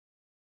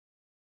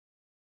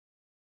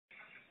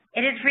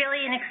It is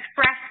really an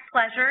express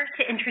pleasure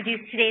to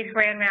introduce today's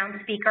Grand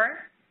Round speaker.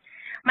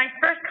 My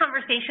first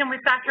conversation with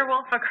Dr.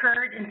 Wolfe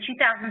occurred in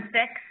 2006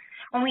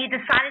 when we had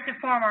decided to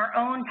form our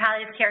own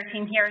palliative care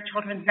team here at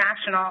Children's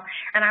National,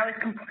 and I was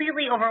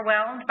completely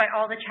overwhelmed by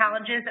all the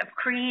challenges of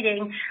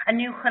creating a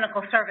new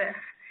clinical service.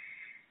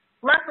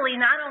 Luckily,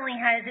 not only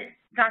had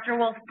Dr.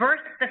 Wolfe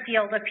birthed the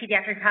field of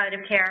pediatric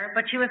palliative care,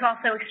 but she was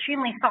also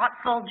extremely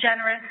thoughtful,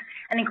 generous,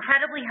 and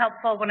incredibly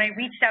helpful when I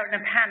reached out in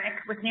a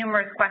panic with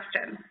numerous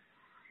questions.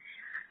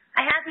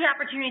 I had the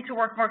opportunity to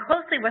work more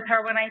closely with her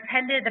when I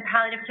attended the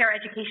Palliative Care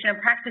Education and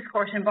Practice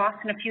course in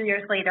Boston a few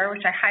years later,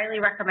 which I highly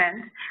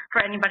recommend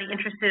for anybody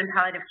interested in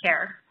palliative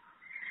care.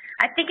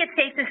 I think it's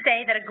safe to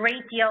say that a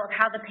great deal of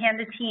how the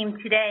PANDA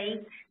team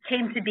today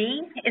came to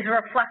be is a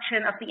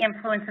reflection of the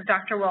influence of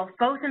Dr. Wolfe,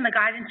 both in the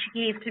guidance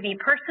she gave to me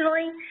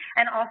personally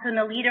and also in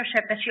the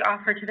leadership that she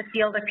offered to the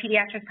field of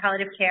pediatric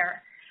palliative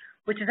care,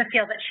 which is a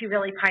field that she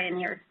really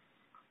pioneered.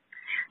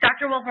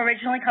 Dr. Wolfe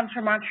originally comes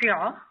from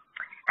Montreal,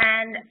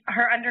 and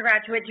her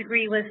undergraduate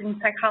degree was in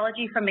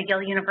psychology from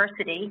McGill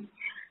University.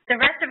 The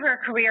rest of her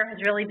career has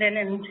really been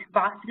in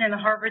Boston and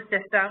the Harvard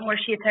system, where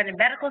she attended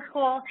medical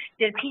school,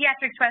 did a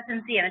pediatrics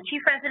residency and a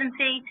chief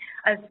residency,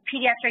 a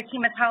pediatric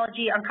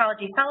hematology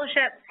oncology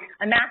fellowship,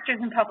 a master's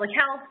in public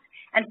health,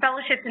 and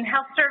fellowships in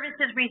health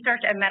services,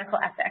 research, and medical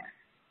ethics.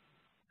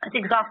 It's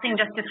exhausting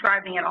just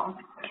describing it all.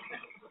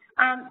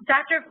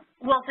 Dr.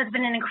 Wolfe has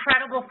been an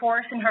incredible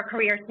force in her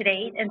career to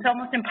date, and it's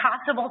almost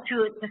impossible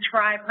to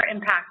describe her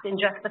impact in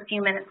just the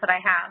few minutes that I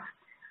have.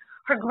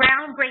 Her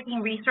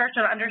groundbreaking research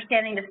on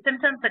understanding the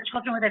symptoms that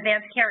children with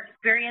advanced care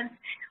experience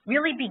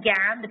really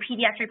began the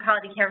pediatric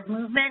palliative care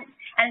movement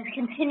and has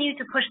continued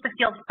to push the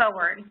field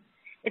forward.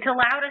 It's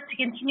allowed us to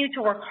continue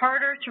to work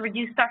harder to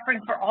reduce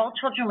suffering for all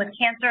children with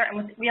cancer and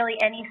with really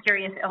any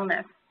serious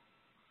illness.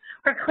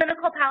 Her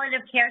clinical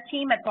palliative care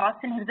team at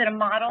Boston has been a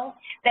model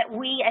that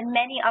we and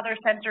many other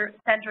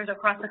centers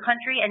across the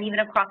country and even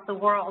across the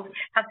world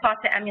have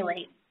sought to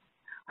emulate.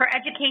 Her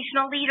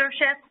educational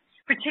leadership,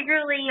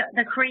 particularly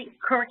the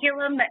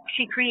curriculum that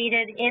she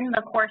created in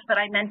the course that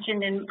I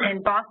mentioned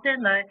in Boston,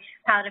 the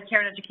Palliative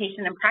Care and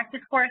Education and Practice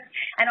course,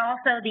 and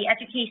also the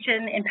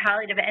Education in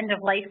Palliative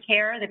End-of-Life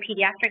Care, the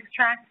pediatrics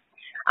track,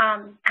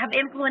 have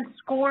influenced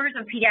scores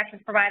of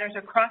pediatric providers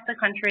across the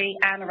country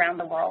and around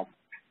the world.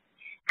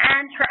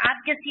 And her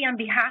advocacy on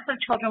behalf of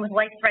children with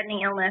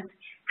life-threatening illness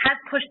has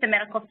pushed the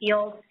medical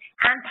field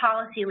and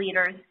policy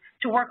leaders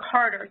to work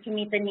harder to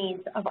meet the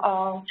needs of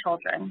all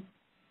children.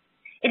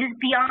 It is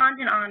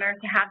beyond an honor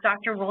to have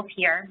Dr. Wolfe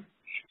here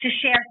to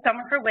share some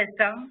of her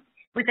wisdom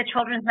with the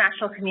Children's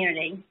National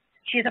community.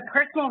 She is a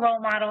personal role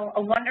model,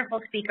 a wonderful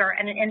speaker,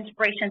 and an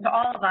inspiration to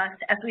all of us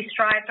as we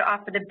strive to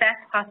offer the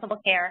best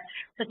possible care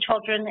to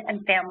children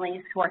and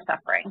families who are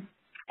suffering.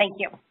 Thank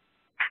you.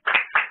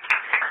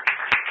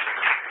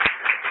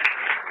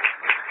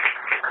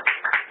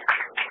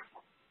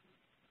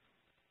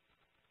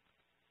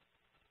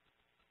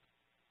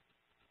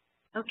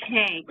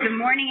 Okay, good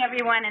morning,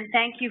 everyone, and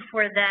thank you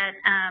for that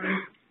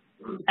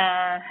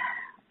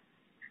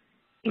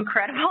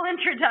incredible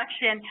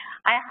introduction.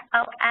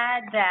 I'll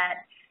add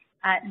that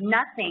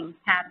nothing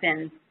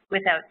happens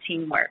without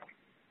teamwork,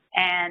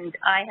 and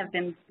I have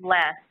been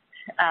blessed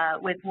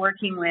with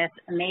working with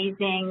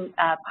amazing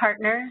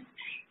partners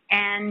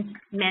and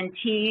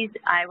mentees.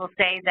 I will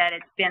say that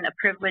it's been a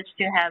privilege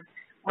to have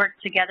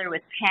worked together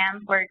with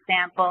Pam, for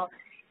example,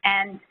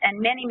 and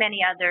many,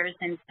 many others,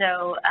 and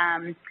so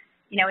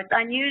you know, it's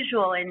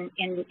unusual in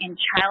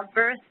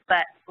childbirth,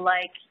 but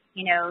like,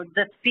 you know,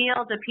 the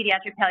field of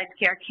pediatric palliative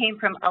care came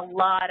from a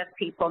lot of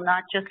people,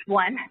 not just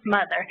one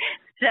mother.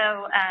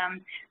 So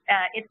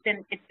it's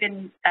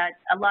been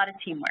a lot of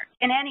teamwork.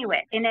 In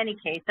any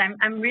case,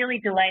 I'm really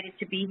delighted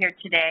to be here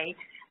today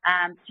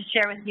to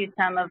share with you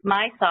some of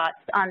my thoughts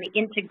on the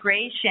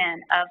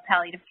integration of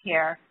palliative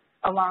care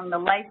along the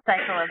life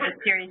cycle of a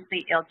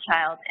seriously ill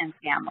child and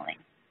family.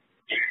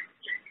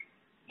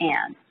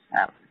 And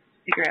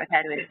figure out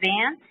how to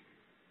advance.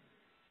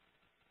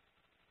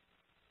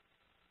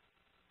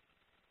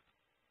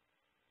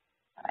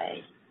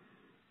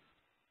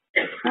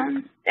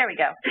 There we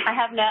go. I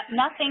have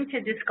nothing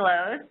to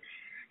disclose,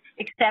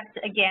 except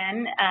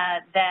again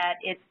that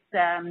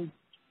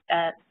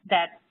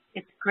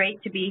it's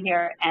great to be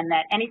here, and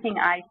that anything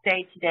I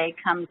say today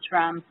comes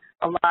from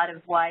a lot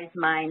of wise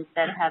minds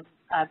that have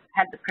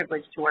had the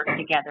privilege to work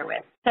together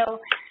with.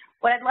 So,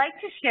 what I'd like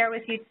to share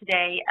with you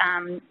today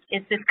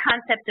is this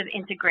concept of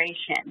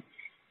integration.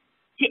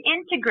 To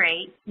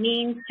integrate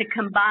means to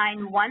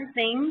combine one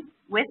thing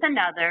with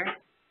another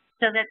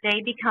so that they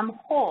become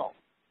whole.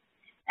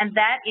 And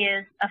that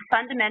is a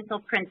fundamental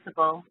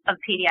principle of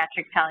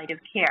pediatric palliative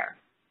care.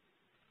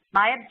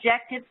 My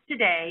objectives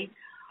today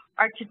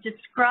are to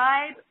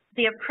describe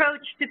the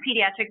approach to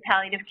pediatric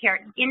palliative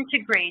care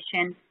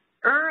integration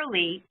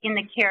early in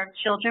the care of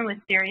children with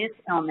serious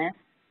illness,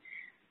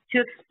 to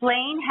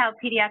explain how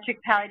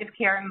pediatric palliative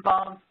care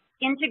involves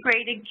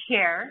integrated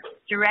care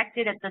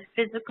directed at the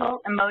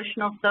physical,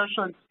 emotional,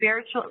 social, and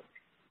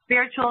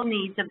spiritual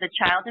needs of the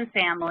child and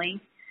family,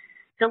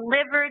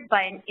 delivered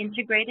by an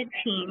integrated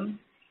team,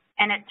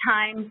 and at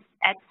times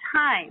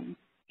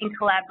in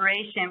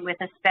collaboration with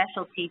a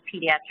specialty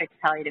pediatric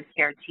palliative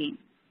care team,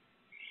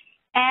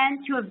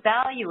 and to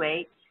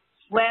evaluate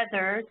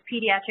whether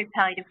pediatric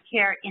palliative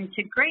care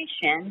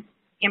integration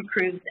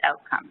improves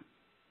outcomes.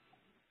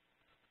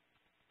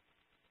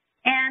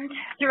 And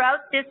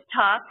throughout this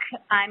talk,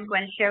 I'm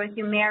going to share with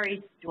you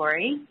Mary's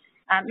story.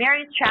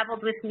 Mary has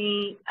traveled with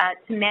me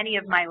to many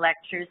of my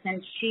lectures,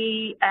 and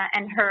she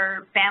and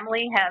her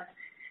family have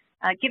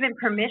given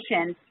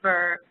permission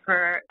for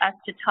us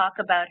to talk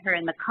about her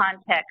in the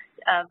context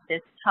of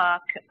this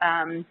talk.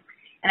 And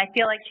I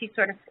feel like she's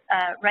sort of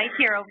right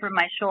here over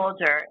my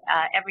shoulder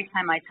every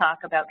time I talk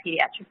about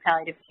pediatric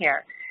palliative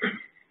care.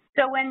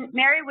 So when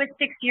Mary was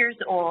 6 years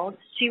old,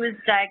 she was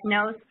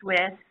diagnosed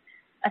with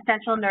a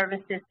central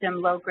nervous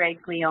system low-grade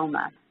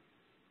glioma.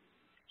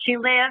 She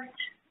lived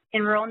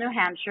in rural New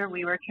Hampshire.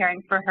 We were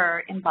caring for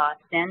her in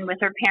Boston with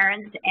her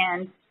parents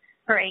and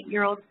her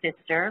 8-year-old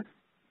sister.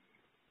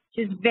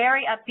 She was a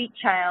very upbeat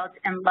child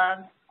and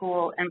loved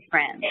school and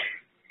friends.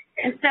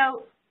 And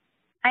so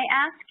I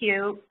ask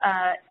you,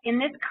 in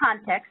this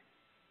context,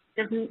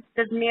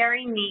 does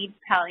Mary need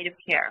palliative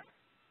care?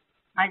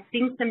 I've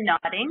seen some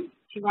nodding.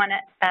 Do you want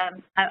to,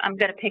 I'm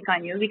going to pick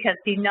on you because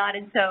you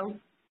nodded so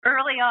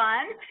early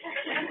on.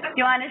 Do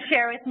you want to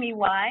share with me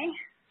why?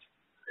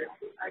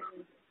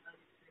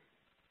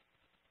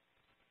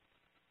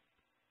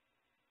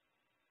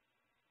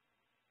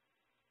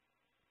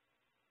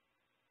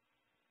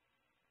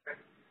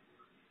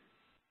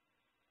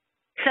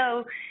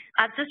 So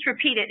I'll just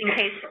repeat it in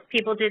case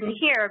people didn't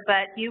hear,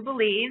 but you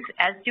believe,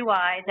 as do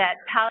I, that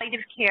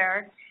palliative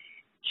care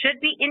should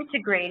be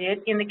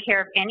integrated in the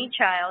care of any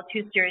child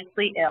who's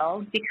seriously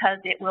ill because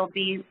it will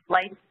be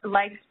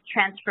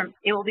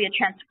it will be a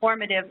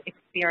transformative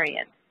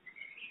experience.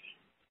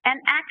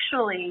 And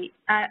actually,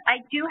 I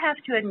do have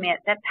to admit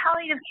that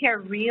palliative care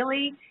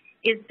really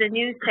is the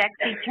new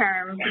sexy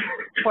term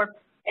for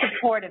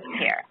supportive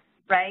care,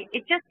 right?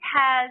 It just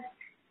has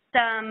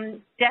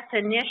some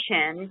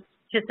definition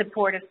to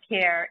supportive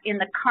care in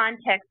the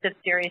context of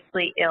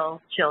seriously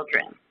ill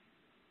children.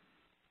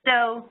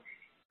 So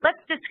let's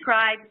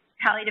describe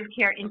palliative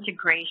care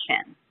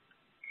integration.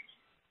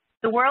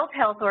 The World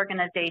Health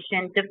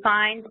Organization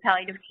defines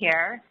palliative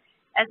care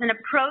as an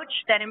approach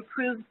that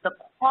improves the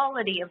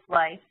quality of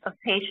life of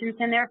patients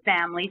and their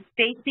families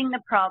facing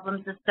the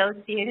problems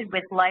associated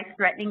with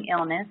life-threatening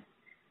illness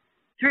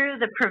through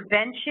the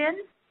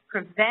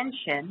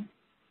prevention,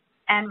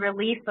 and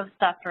relief of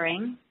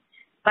suffering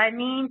by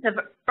means of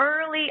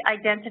early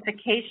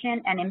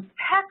identification and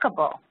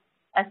impeccable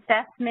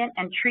assessment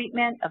and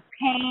treatment of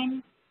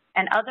pain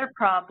and other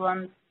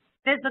problems,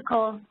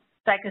 physical,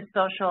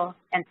 psychosocial,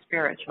 and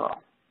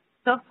spiritual.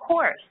 So, of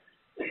course,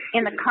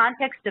 in the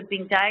context of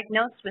being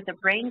diagnosed with a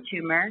brain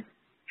tumor,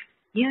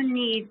 you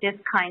need this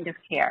kind of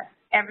care.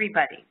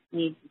 Everybody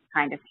needs this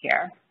kind of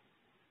care.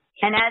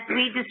 And as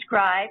we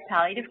describe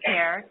palliative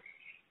care,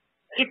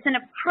 it's an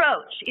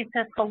approach, it's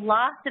a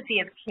philosophy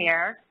of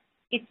care.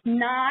 It's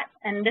not,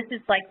 and this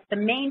is like the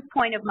main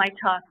point of my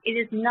talk, it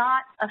is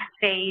not a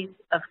phase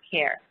of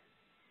care.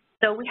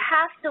 So we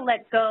have to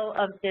let go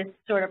of this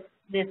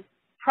this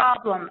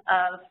problem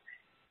of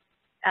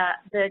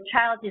the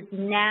child is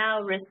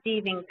now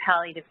receiving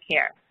palliative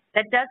care.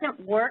 That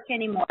doesn't work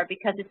anymore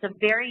because it's a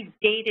very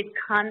dated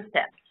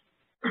concept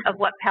of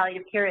what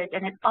palliative care is.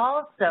 And it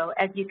also,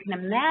 as you can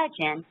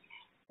imagine,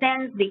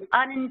 sends the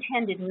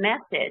unintended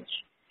message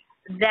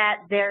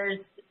that there's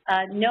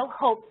no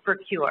hope for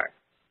cure.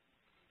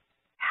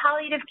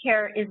 Palliative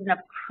care is an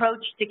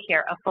approach to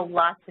care, a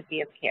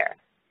philosophy of care.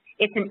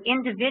 It's an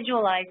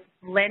individualized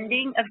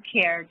blending of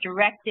care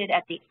directed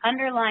at the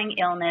underlying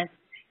illness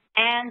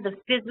and the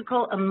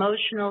physical,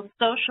 emotional,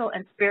 social,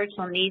 and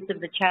spiritual needs of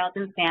the child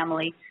and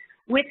family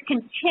with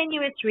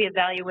continuous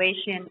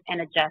reevaluation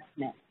and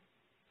adjustment.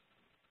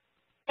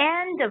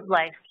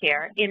 End-of-life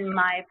care, in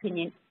my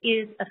opinion,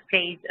 is a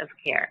phase of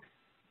care.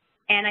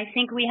 And I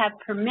think we have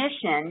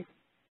permission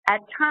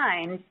at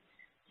times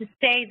to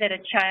say that a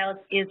child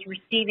is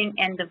receiving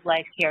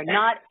end-of-life care.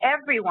 Not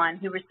everyone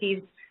who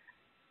receives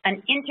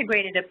an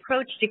integrated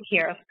approach to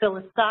care, a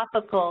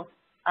philosophical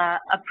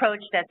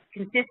approach that's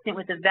consistent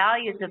with the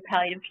values of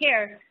palliative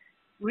care,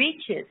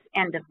 reaches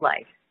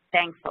end-of-life,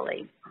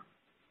 thankfully.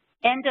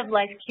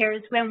 End-of-life care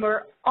is when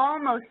we're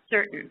almost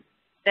certain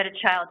that a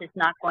child is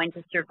not going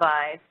to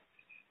survive.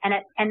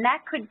 And that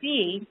could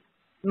be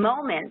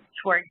moments,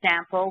 for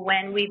example,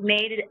 when we've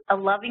made a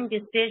loving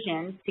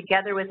decision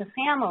together with a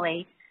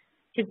family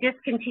to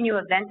discontinue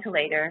a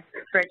ventilator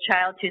for a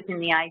child who's in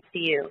the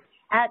ICU.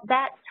 At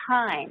that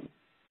time,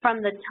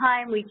 from the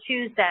time we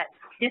choose that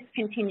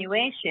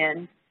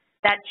discontinuation,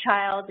 that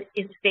child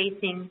is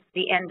facing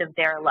the end of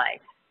their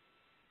life.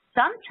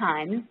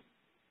 Sometimes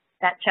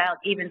that child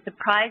even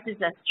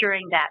surprises us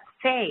during that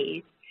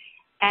phase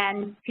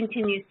and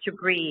continues to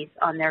breathe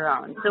on their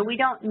own. So we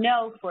don't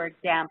know, for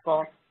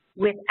example,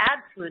 with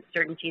absolute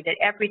certainty that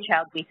every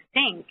child we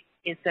think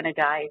is going to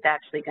die is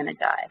actually going to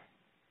die.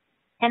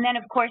 And then,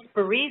 of course,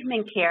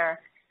 bereavement care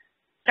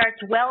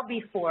starts well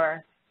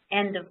before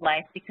end of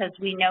life, because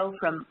we know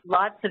from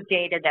lots of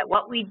data that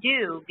what we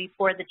do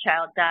before the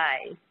child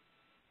dies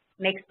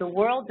makes the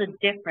world a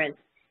difference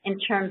in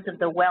terms of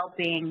the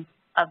well-being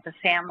of the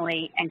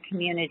family and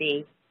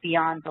community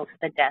beyond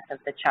the death of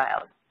the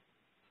child.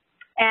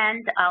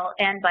 And I'll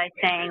end by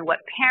saying what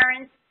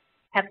parents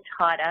have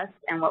taught us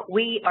and what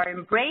we are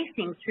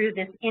embracing through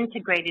this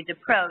integrated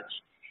approach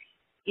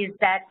is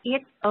that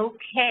it's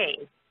okay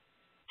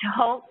to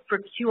hope for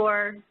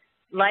cure,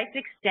 life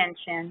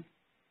extension,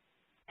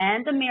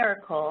 and a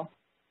miracle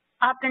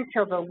up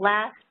until the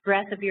last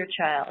breath of your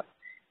child.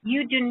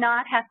 You do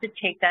not have to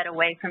take that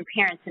away from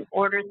parents in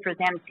order for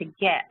them to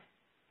get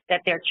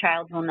that their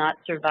child will not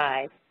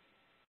survive.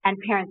 And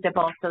parents have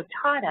also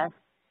taught us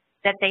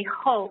that they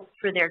hope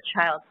for their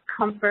child's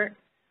comfort,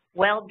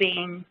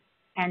 well-being,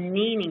 and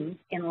meaning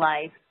in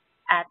life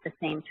at the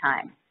same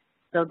time.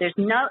 So there's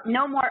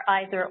no more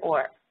either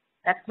or.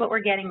 That's what we're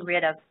getting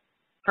rid of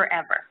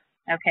forever,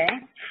 okay?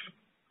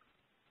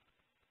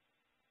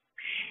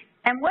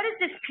 And what is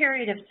this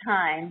period of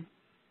time?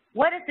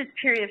 What is this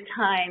period of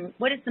time?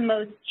 What is the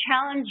most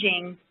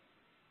challenging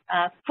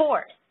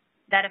force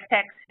that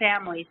affects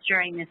families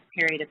during this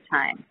period of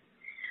time?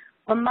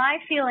 Well, my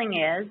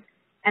feeling is,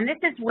 and this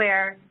is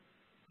where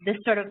this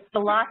sort of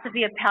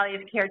philosophy of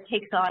palliative care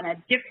takes on a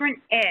different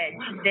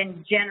edge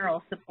than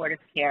general supportive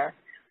care.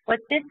 What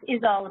this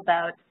is all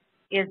about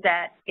is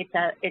that it's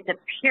a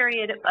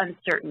period of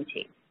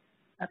uncertainty,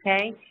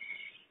 okay?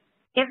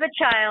 If a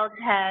child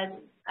has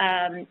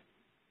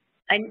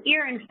an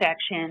ear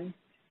infection,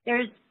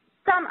 there's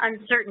some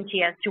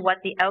uncertainty as to what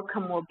the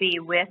outcome will be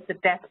with the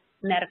best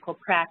medical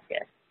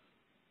practice.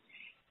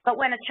 But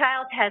when a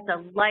child has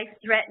a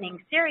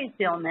life-threatening serious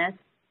illness,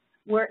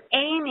 we're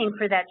aiming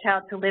for that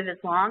child to live as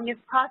long as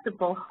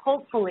possible,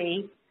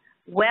 hopefully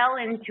well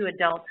into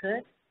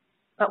adulthood,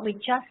 but we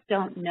just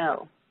don't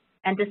know.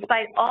 And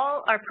despite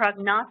all our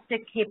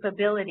prognostic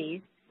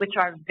capabilities, which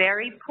are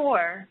very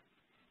poor,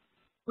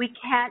 we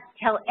can't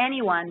tell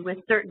anyone with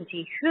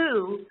certainty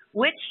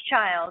which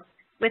child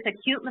with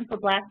acute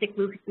lymphoblastic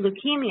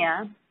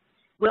leukemia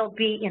will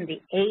be in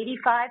the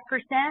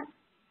 85%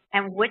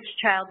 and which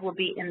child will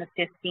be in the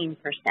 15%.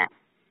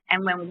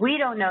 And when we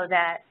don't know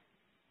that,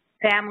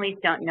 families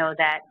don't know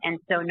that, and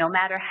so no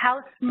matter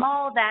how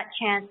small that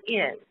chance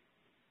is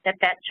that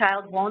that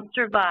child won't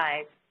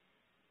survive,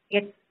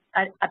 it's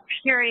a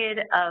period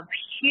of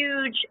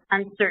huge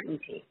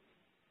uncertainty,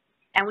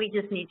 and we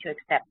just need to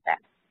accept that.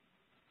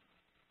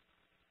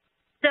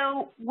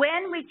 So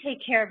when we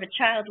take care of a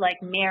child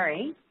like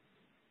Mary,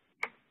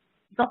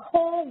 the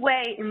whole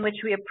way in which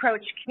we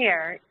approach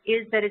care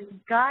is that it's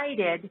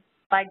guided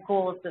by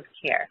goals of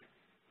care.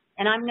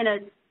 And I'm going to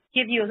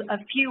give you a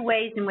few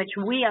ways in which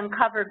we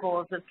uncover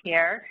goals of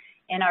care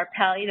in our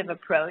palliative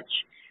approach.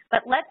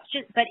 But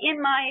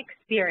in my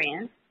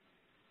experience,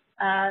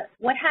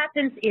 what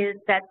happens is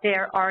that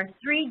there are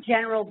three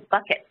general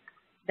buckets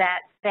that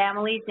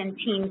families and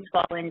teams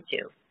fall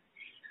into.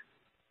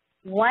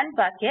 One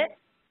bucket,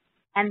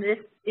 and this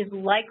is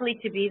likely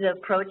to be the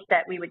approach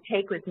that we would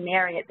take with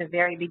Mary at the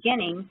very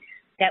beginning,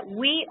 that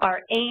we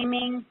are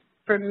aiming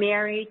for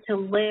Mary to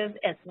live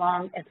as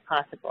long as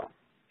possible.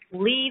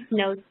 Leave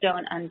no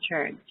stone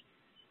unturned.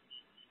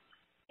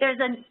 There's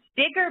a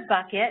bigger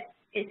bucket,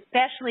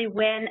 especially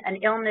when an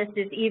illness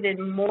is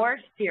even more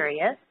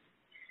serious,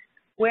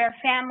 where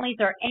families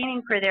are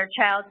aiming for their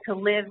child to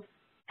live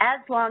as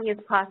long as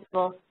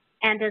possible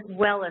and as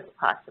well as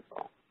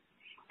possible.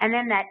 And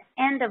then that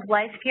end of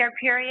life care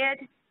period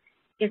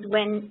is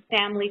when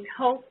families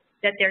hope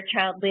that their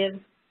child lives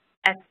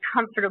as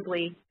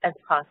comfortably as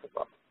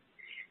possible.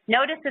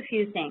 Notice a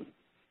few things.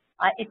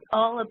 It's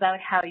all about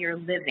how you're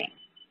living,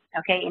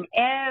 okay,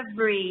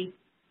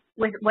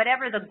 with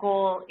whatever the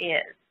goal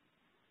is.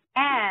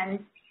 And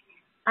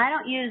I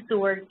don't use the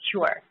word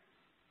cure.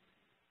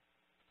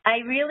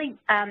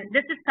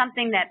 This is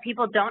something that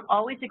people don't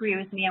always agree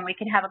with me, and we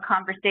can have a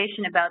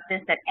conversation about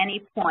this at any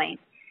point.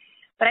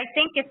 But I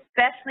think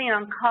especially in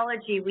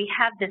oncology, we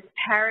have this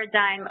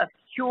paradigm of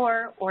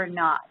cure or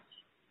not.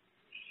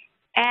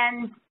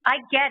 And I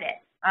get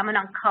it. I'm an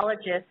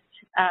oncologist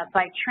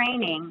by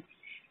training.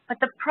 But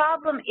the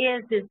problem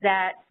is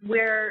that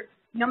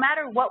no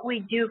matter what we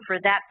do for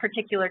that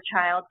particular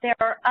child, there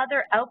are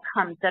other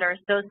outcomes that are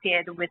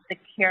associated with the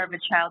care of a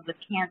child with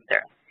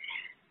cancer.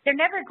 They're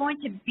never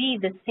going to be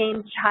the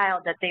same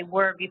child that they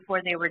were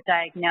before they were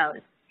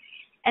diagnosed.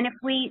 And if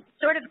we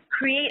sort of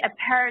create a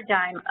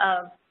paradigm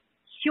of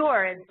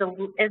cure as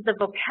the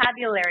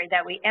vocabulary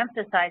that we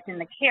emphasize in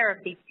the care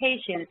of these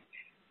patients,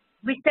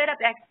 we set up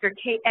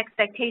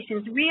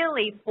expectations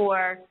really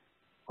for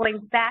going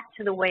back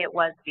to the way it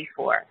was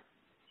before.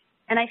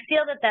 And I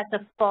feel that that's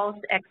a false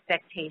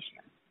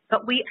expectation.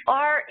 But we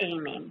are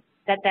aiming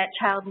that that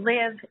child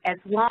live as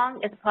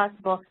long as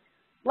possible,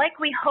 like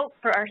we hope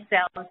for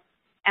ourselves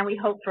and we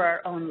hope for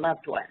our own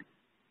loved ones,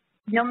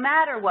 no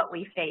matter what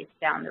we face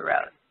down the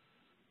road.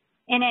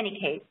 In any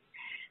case,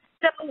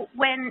 so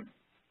when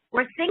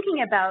we're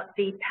thinking about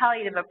the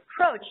palliative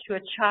approach to a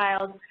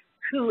child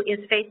who is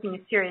facing a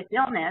serious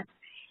illness,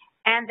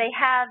 and they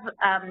have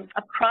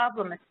a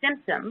problem, a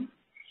symptom,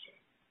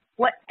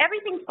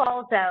 everything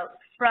falls out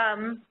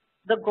from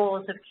the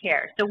goals of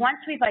care. So once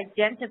we've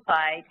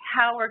identified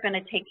how we're going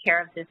to take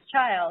care of this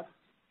child,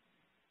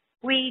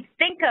 we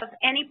think of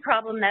any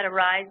problem that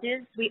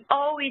arises, we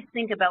always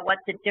think about what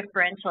the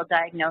differential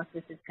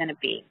diagnosis is going to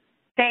be.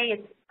 Say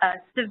it's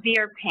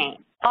severe pain,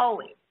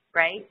 always,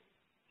 right?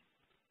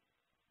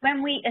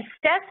 When we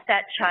assess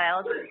that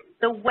child,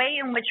 the way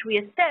in which we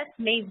assess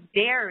may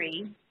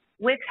vary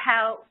with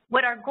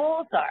what our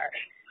goals are.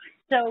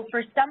 So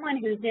for someone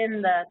who's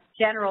in the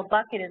general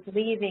bucket is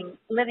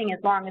living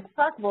as long as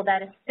possible,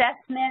 that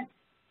assessment,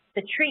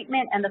 the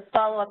treatment, and the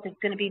follow-up is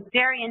going to be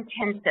very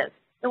intensive.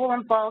 It will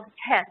involve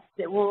tests.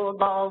 It will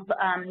involve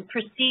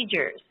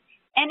procedures,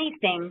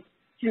 anything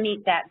to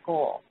meet that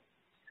goal.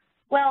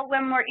 Well,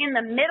 when we're in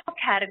the middle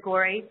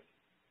category,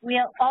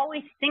 we'll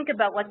always think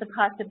about what the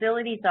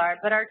possibilities are,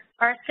 but our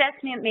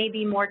assessment may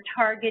be more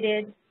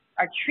targeted,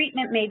 our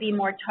treatment may be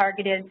more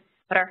targeted,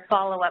 but our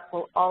follow-up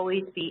will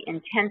always be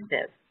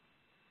intensive.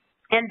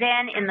 And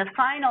then in the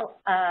final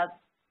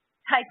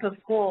type of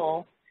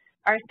goal,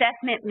 our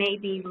assessment may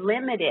be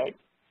limited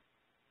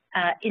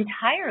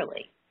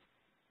entirely.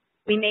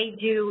 We may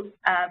do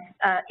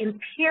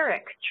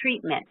empiric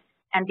treatment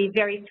and be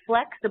very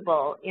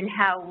flexible in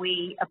how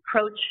we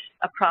approach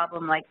a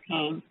problem like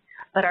pain,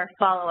 but our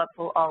follow-up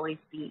will always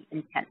be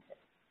intensive.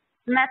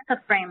 And that's the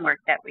framework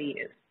that we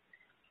use.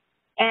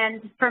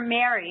 And for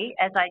Mary,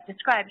 as I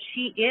described,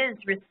 she is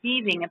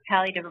receiving a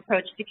palliative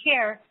approach to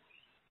care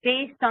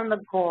based on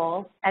the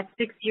goal at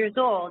 6 years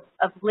old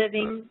of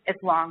living as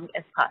long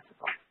as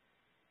possible.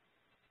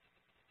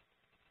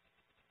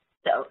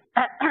 So,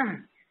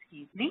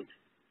 excuse me.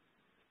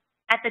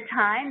 At the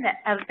time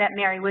that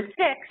Mary was 6,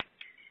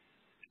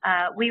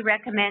 we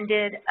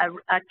recommended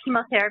a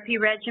chemotherapy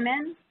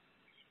regimen,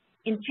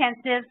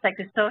 intensive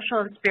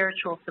psychosocial and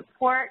spiritual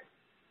support,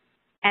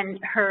 and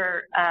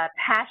her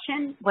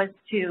passion was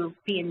to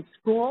be in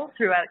school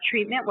throughout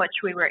treatment,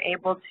 which we were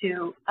able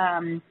to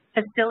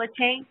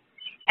facilitate,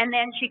 and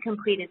then she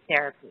completed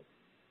therapy,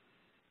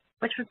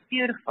 which was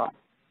beautiful.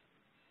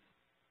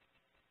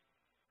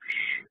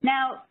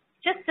 Now,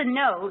 just a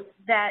note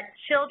that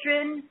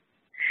children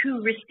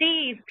who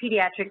receive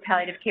pediatric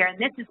palliative care, and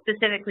this is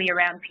specifically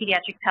around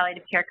pediatric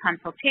palliative care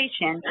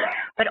consultation,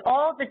 but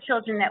all the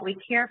children that we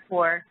care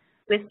for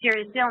with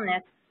serious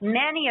illness,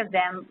 many of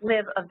them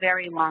live a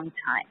very long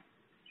time.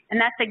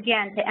 And that's,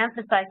 again, to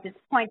emphasize this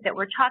point that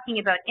we're talking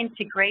about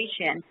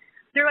integration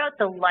throughout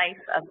the life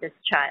of this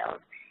child.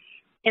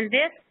 In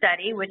this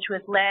study, which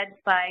was led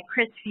by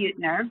Chris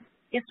Feutner,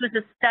 this was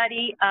a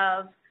study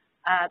of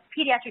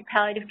pediatric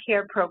palliative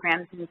care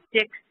programs in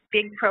 6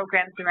 big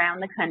programs around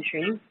the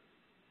country.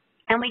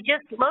 And we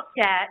just looked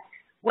at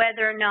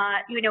whether or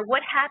not,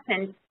 what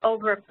happened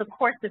over the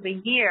course of a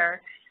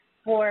year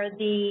for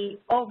the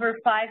over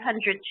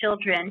 500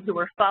 children who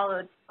were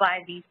followed by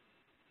these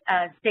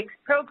 6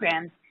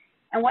 programs.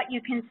 And what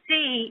you can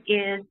see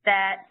is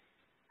that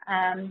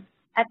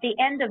at the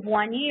end of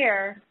 1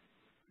 year,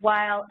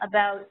 while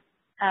about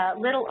a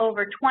little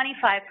over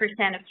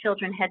 25% of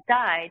children had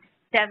died,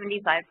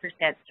 75%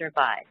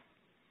 survived.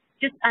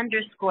 Just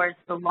underscores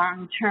the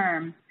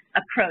long-term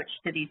approach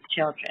to these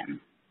children.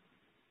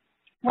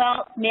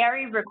 Well,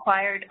 Mary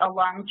required a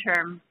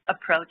long-term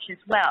approach as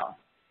well.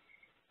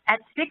 At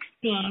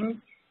 16,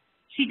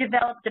 she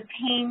developed a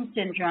pain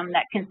syndrome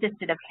that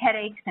consisted of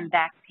headaches and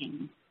back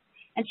pain.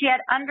 And she had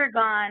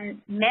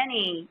undergone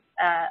many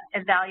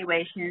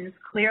evaluations.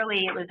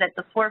 Clearly, it was at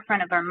the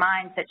forefront of her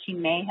mind that she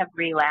may have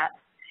relapsed.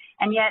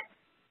 And yet,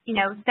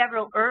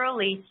 several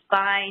early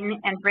spine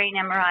and brain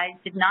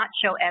MRIs did not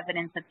show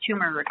evidence of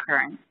tumor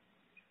recurrence.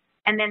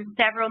 And then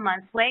several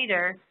months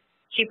later,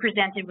 she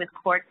presented with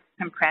cord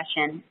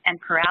compression and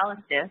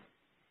paralysis.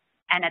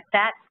 And at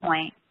that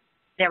point,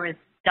 there was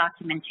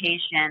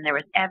documentation, there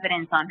was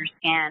evidence on her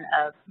scan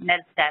of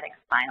metastatic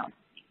spinal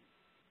disease.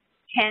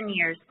 10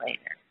 years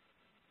later.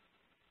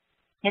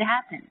 It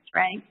happens,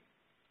 right?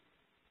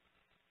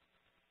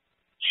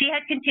 She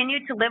had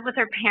continued to live with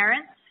her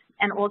parents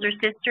and older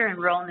sister in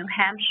rural New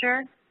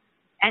Hampshire,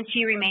 and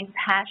she remained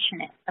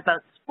passionate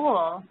about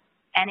school,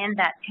 and in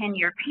that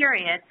 10-year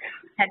period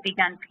had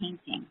begun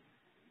painting.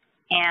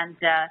 And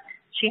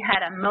she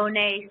had a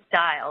Monet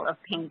style of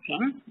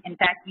painting, in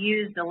fact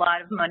used a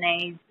lot of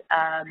Monet's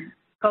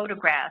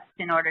photographs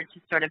in order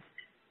to sort of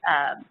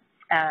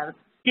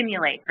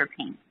stimulate her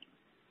painting.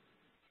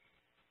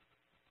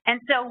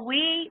 And so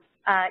we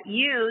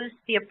use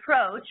the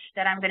approach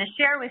that I'm going to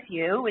share with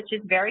you, which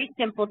is very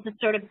simple to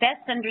sort of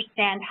best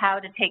understand how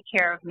to take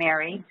care of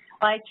Mary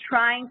by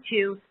trying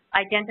to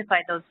identify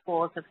those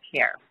goals of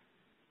care.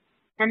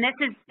 And this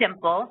is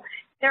simple.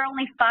 There are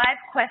only 5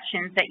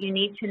 questions that you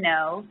need to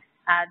know.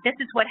 This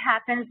is what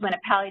happens when a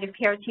palliative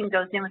care team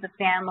goes in with a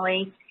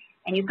family,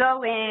 and you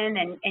go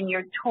in and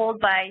you're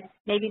told by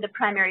maybe the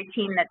primary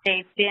team that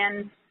they've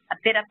been a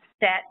bit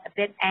upset, a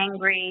bit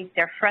angry,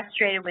 they're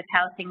frustrated with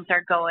how things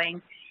are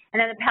going. And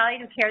then the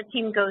palliative care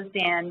team goes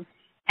in,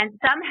 and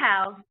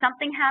somehow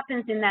something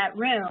happens in that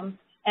room,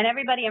 and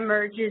everybody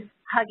emerges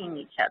hugging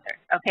each other,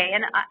 okay?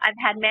 And I've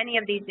had many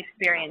of these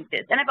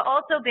experiences. And I've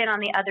also been on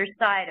the other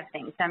side of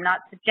things. I'm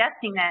not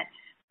suggesting that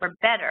we're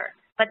better,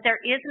 but there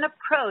is an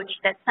approach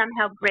that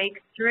somehow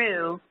breaks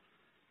through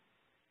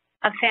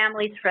a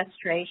family's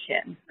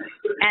frustration.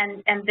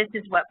 And this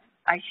is what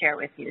I share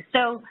with you.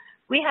 So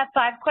we have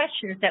 5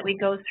 questions that we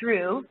go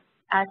through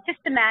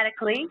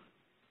systematically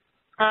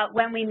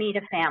when we meet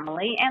a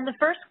family. And the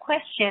first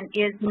question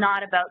is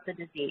not about the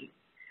disease.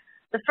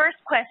 The first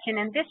question,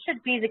 and this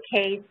should be the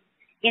case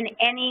in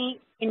any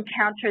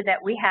encounter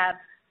that we have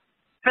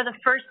for the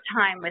first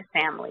time with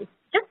families,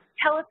 just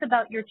tell us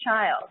about your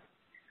child.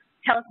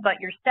 Tell us about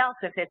yourself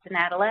if it's an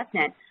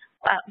adolescent.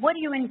 What do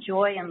you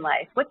enjoy in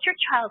life? What's your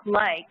child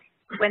like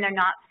when they're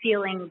not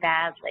feeling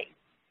badly?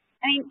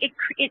 I mean,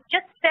 it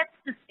just sets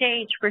the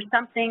stage for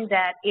something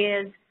that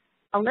is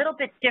a little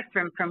bit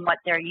different from what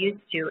they're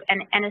used to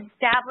and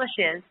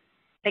establishes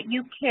that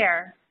you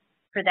care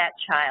for that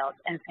child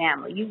and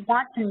family. You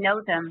want to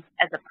know them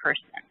as a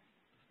person.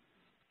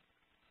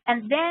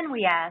 And then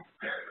we ask,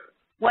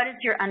 what is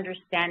your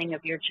understanding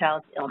of your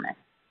child's illness?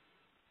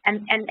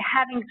 And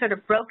having sort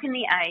of broken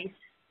the ice,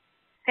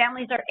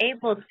 families are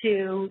able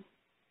to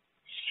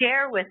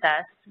share with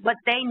us what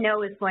they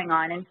know is going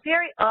on. And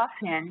very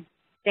often,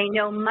 they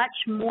know much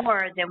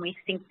more than we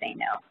think they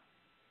know,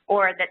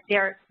 or that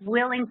they're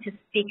willing to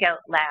speak out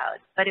loud.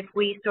 But if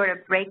we sort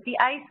of break the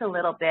ice a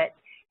little bit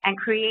and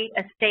create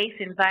a safe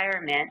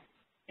environment,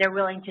 they're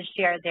willing to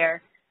share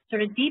their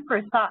sort of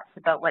deeper thoughts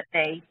about what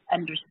they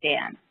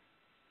understand.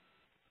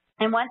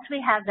 And once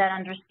we have that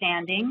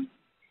understanding,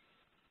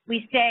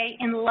 we say,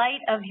 in light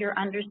of your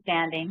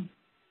understanding,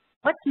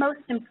 what's most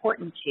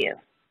important to you?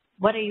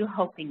 What are you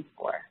hoping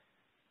for?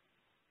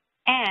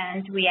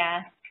 And we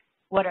ask,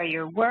 what are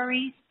your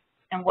worries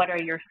and what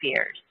are your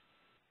fears?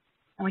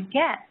 And we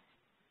get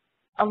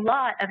a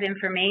lot of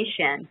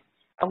information,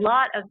 a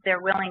lot of their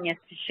willingness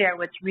to share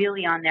what's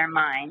really on their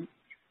mind.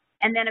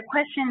 And then a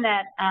question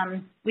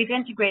that we've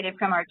integrated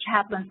from our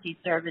chaplaincy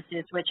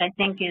services, which I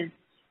think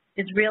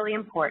is really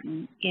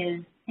important,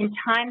 is in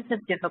times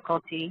of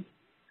difficulty,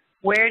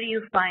 where do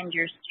you find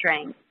your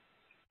strength?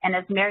 And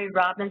as Mary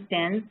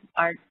Robinson,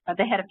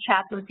 the head of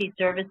chaplaincy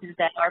services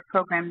at our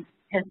program,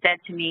 has said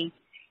to me,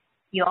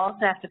 you also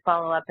have to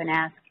follow up and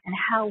ask, and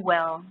how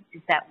well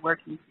is that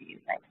working for you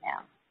right now?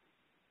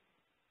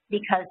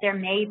 Because there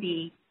may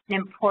be an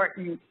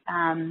important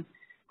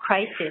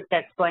crisis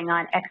that's going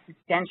on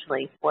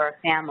existentially for a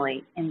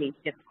family in these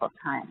difficult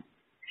times.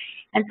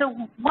 And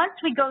so once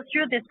we go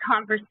through this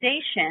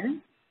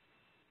conversation,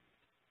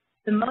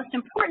 the most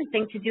important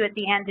thing to do at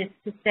the end is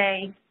to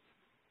say,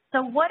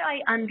 so what I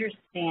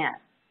understand,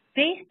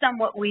 based on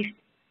what we've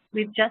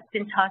just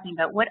been talking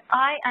about, what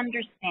I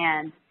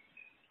understand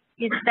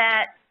is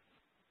that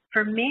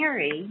for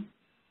Mary,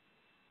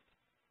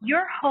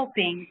 you're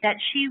hoping that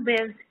she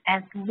lives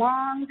as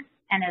long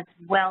and as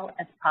well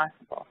as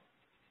possible.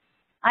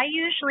 I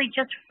usually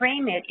just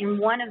frame it in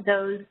one of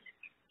those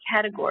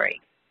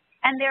categories.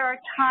 And there are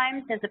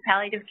times as a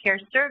palliative care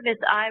service,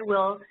 I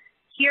will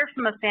hear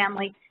from a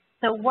family,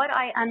 so what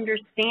I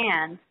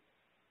understand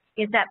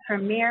is that for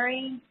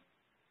Mary,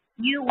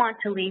 you want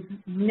to leave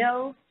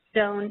no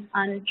stone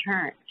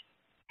unturned,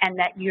 and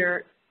that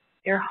you're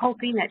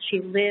hoping that she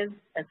lives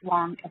as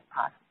long as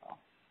possible.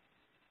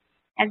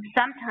 And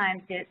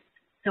sometimes it's,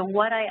 so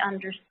what I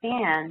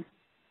understand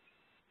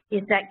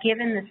is that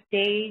given the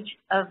stage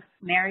of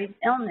Mary's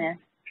illness,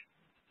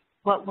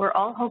 what we're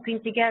all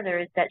hoping together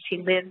is that she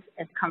lives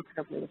as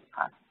comfortably as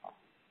possible.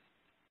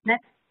 And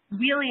that's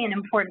really an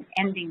important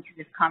ending to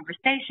this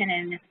conversation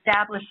and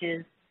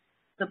establishes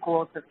the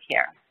goals of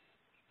care.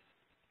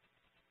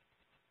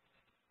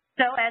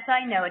 So as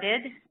I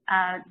noted,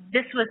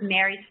 this was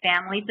Mary's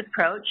family's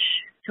approach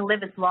to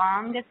live as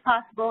long as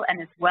possible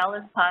and as well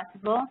as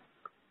possible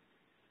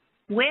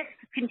with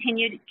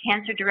continued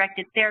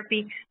cancer-directed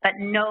therapy, but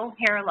no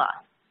hair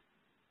loss,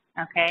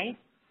 okay?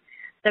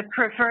 The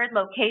preferred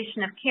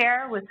location of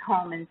care was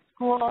home and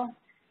school,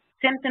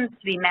 symptoms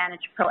to be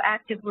managed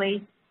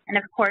proactively, and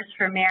of course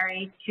for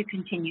Mary to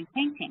continue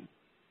painting.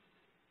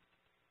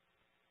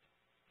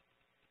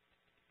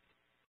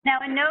 Now,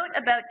 a note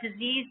about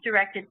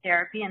disease-directed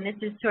therapy, and this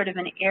is sort of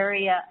an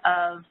area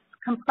of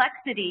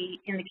complexity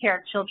in the care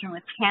of children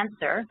with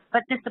cancer,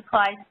 but this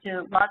applies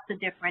to lots of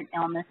different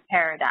illness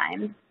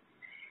paradigms.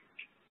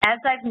 As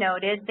I've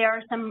noted, there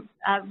are some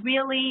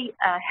really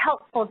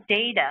helpful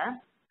data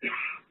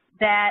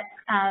that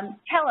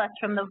tell us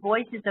from the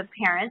voices of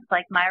parents,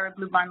 like Myra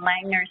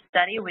Bluebon-Langner's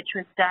study, which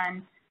was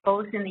done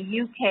both in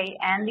the UK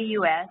and the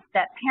US,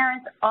 that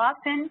parents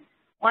often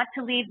want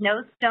to leave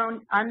no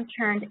stone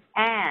unturned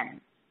and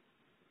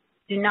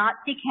do not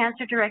see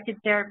cancer-directed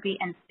therapy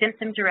and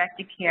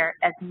symptom-directed care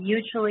as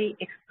mutually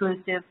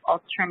exclusive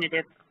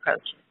alternative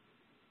approaches,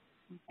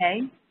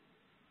 okay?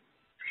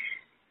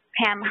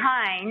 Pam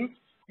Hines,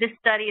 this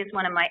study is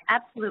one of my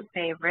absolute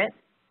favorites,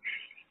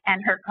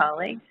 and her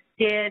colleagues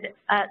did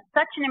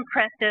such an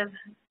impressive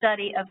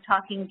study of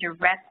talking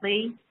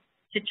directly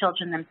to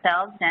children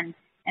themselves, and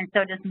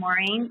so does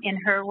Maureen in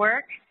her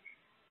work.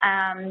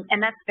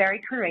 and that's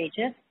very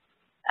courageous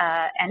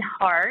and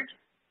hard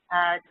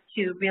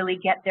to really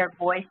get their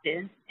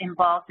voices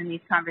involved in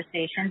these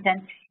conversations.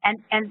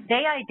 And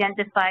they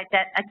identified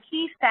that a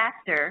key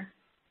factor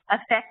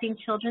affecting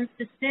children's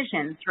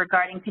decisions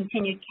regarding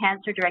continued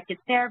cancer-directed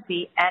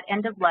therapy at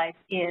end of life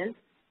is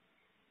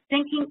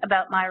thinking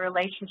about my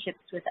relationships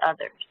with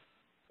others.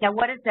 Now,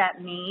 what does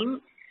that mean?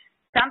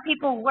 Some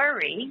people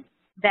worry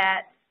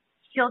that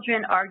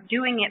children are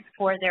doing it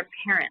for their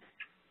parents,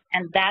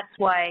 and that's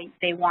why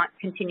they want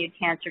continued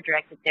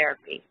cancer-directed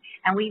therapy.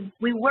 And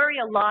we worry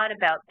a lot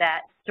about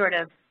that sort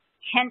of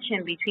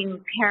tension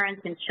between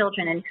parents and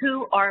children and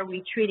who are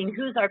we treating,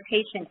 who's our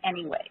patient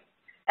anyway.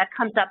 That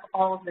comes up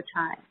all of the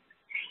time.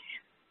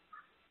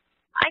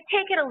 I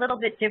take it a little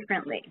bit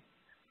differently.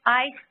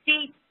 I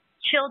see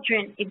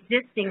children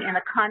existing in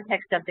the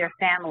context of their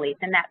families,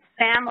 and that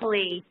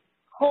family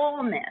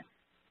wholeness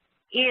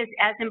is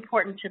as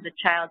important to the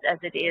child as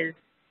it is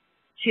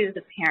to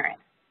the parent,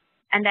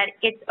 and that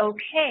it's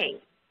okay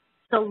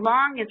so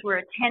long as we're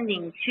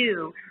attending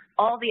to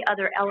all the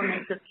other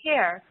elements of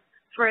care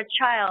for a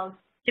child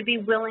to be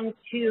willing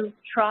to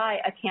try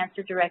a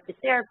cancer-directed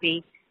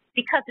therapy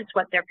because it's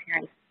what their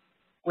parents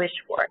wish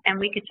for. And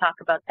we could talk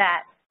about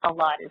that a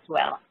lot as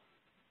well.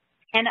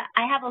 And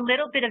I have a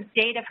little bit of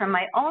data from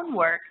my own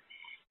work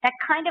that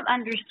kind of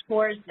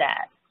underscores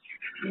that.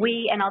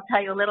 We, and I'll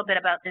tell you a little bit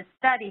about this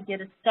study,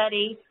 did a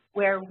study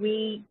where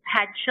we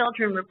had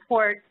children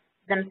report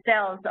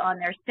themselves on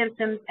their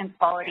symptoms and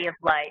quality of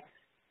life.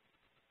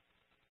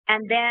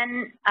 And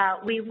then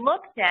we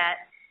looked at,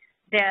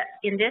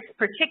 in this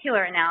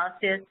particular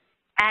analysis,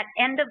 at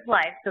end of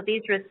life, so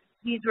these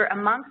were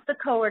amongst the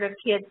cohort of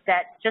kids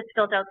that just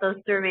filled out those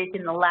surveys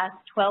in the last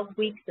 12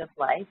 weeks of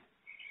life.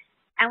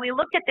 And we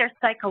looked at their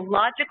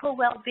psychological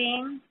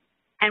well-being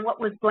and what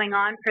was going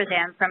on for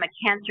them from a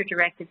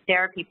cancer-directed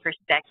therapy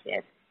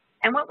perspective.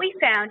 And what we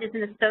found is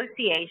an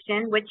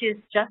association, which is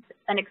just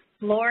an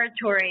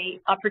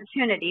exploratory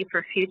opportunity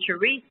for future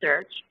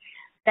research,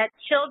 that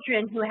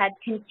children who had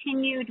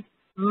continued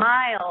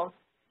mild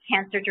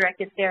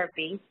cancer-directed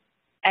therapy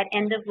at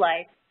end of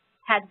life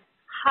had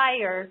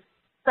higher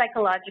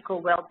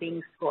psychological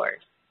well-being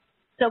scores.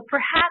 So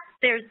perhaps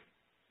there's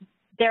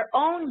their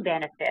own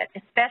benefit,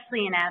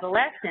 especially in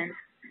adolescence,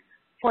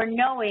 for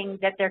knowing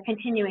that they're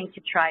continuing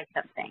to try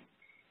something.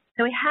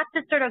 So we have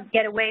to sort of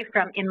get away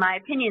from, in my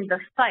opinion, the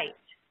fight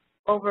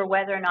over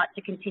whether or not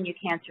to continue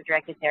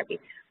cancer-directed therapy.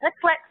 Let's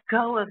let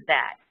go of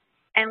that,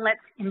 and let's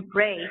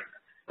embrace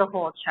the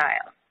whole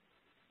child.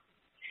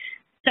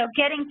 So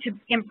getting to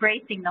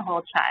embracing the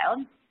whole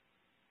child,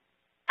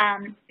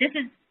 this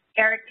is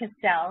Eric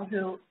Cassell,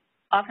 who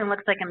often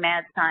looks like a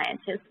mad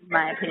scientist, in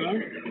my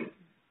opinion.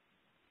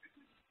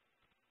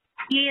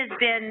 He has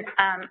been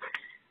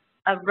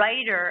a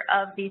writer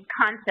of these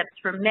concepts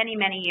for many,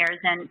 many years,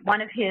 and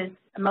one of his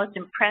most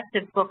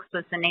impressive books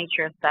was The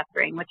Nature of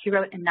Suffering, which he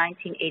wrote in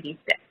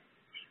 1986.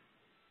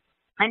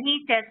 And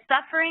he says,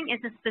 suffering is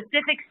a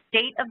specific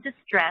state of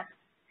distress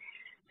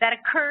that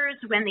occurs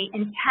when the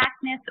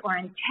intactness or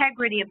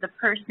integrity of the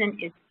person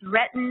is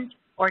threatened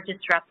or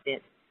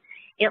disrupted.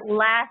 It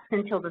lasts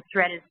until the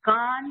threat is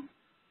gone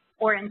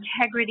or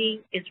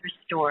integrity is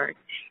restored.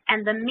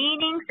 And the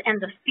meanings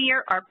and the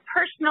fear are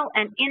personal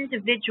and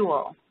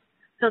individual,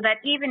 so that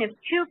even if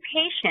two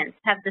patients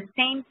have the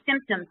same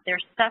symptoms, their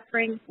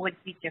suffering would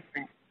be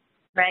different,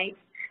 right?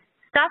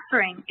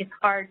 Suffering is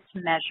hard to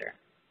measure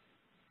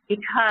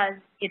because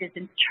it is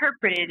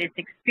interpreted, it's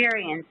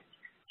experienced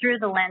through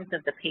the lens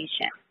of the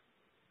patient.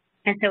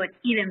 And so it's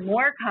even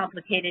more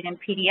complicated in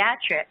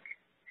pediatrics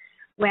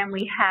when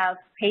we have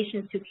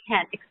patients who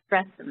can't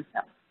express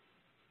themselves.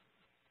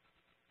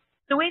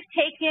 So we've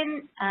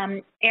taken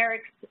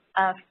Eric's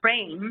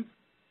frame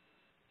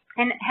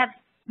and have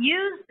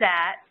used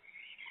that,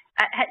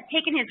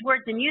 taken his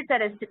words and used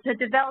that as to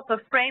develop a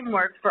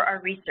framework for our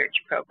research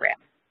program.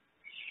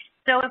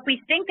 So if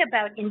we think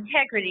about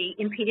integrity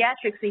in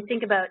pediatrics, we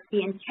think about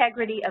the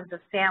integrity of the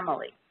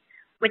family,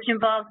 which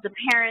involves the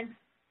parents,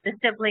 the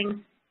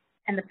siblings,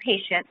 and the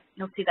patient.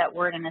 You'll see that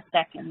word in a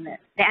second.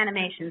 The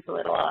animation's a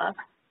little off.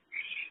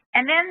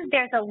 And then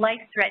there's a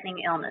life-threatening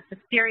illness, a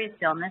serious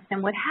illness,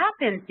 and what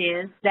happens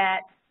is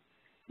that,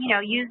 you know,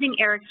 using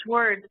Eric's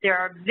words, there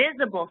are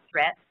visible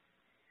threats,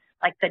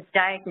 like the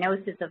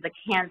diagnosis of the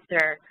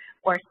cancer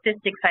or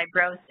cystic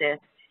fibrosis,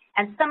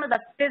 and some of the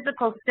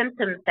physical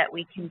symptoms that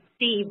we can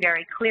see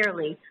very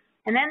clearly.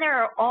 And then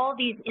there are all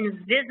these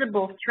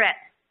invisible threats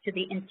to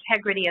the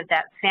integrity of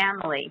that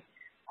family.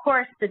 Of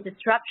course, the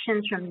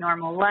disruptions from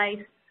normal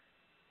life,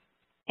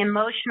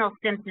 emotional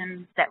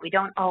symptoms that we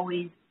don't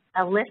always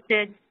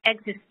elicit,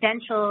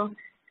 existential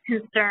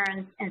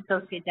concerns, and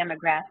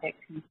sociodemographic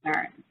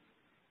concerns.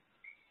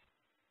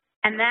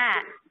 And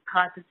that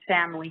causes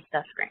family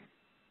suffering.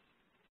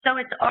 So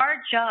it's our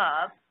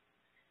job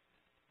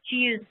to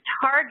use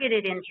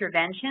targeted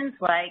interventions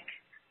like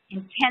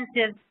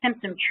intensive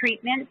symptom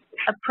treatment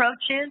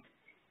approaches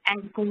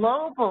and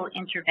global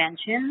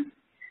interventions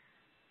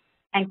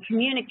And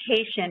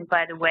communication,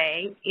 by the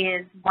way,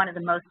 is one of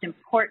the most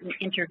important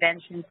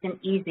interventions in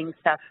easing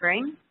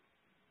suffering.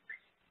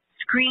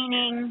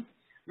 Screening,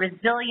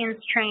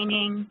 resilience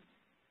training,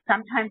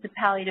 sometimes a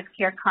palliative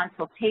care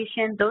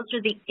consultation. Those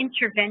are the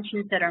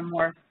interventions that are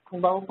more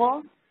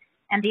global.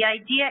 And the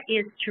idea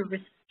is to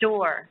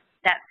restore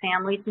that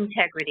family's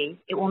integrity.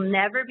 It will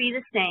never be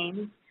the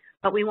same,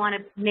 but we want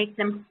to make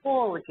them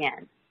whole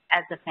again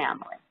as a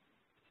family.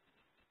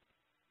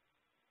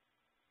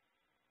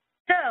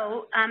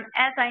 So,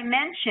 as I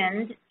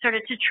mentioned, sort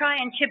of to try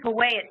and chip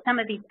away at some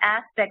of these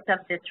aspects of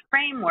this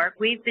framework,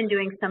 we've been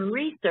doing some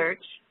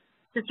research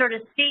to sort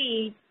of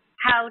see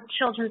how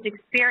children's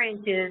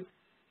experiences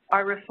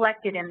are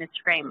reflected in this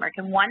framework.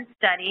 And one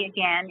study,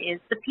 again, is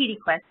the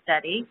PediQuest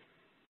study.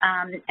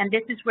 And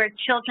this is where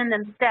children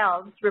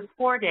themselves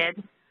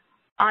reported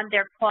on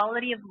their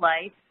quality of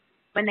life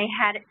when they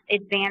had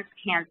advanced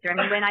cancer.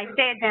 And when I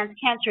say advanced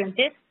cancer in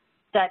this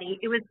study,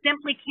 it was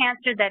simply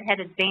cancer that had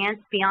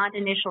advanced beyond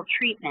initial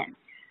treatment.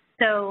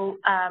 So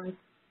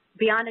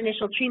beyond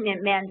initial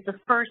treatment meant the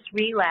first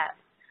relapse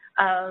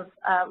of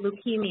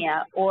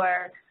leukemia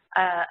or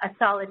a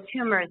solid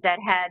tumor that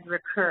had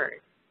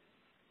recurred.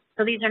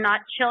 So these are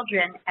not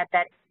children at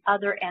that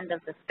other end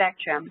of the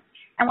spectrum.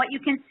 And what you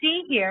can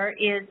see here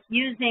is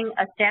using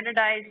a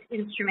standardized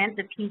instrument,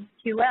 the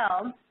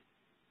PEACE-QL,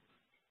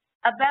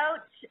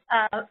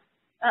 about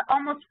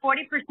almost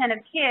 40% of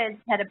kids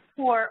had a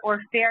poor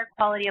or fair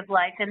quality of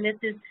life, and this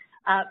is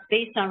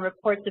based on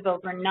reports of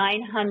over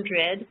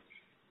 900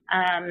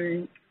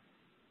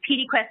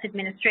 PediQuest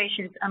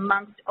administrations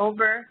amongst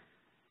over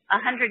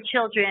 100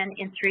 children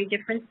in 3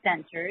 different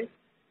centers.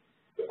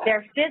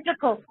 Their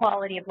physical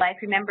quality of life,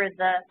 remember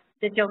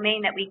the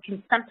domain that we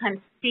can sometimes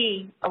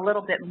see a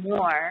little bit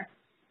more,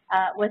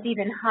 was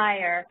even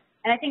higher.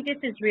 And I think this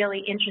is really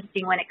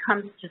interesting when it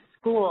comes to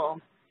school,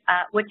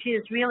 which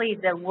is really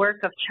the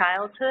work of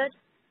childhood,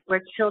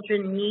 where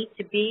children need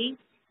to be.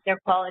 Their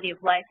quality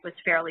of life was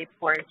fairly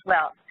poor as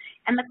well.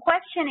 And the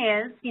question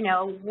is, you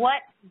know,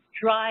 what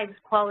drives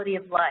quality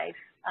of life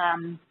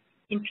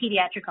in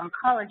pediatric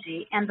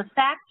oncology? And the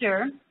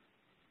factor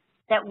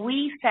that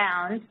we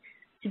found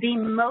to be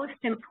most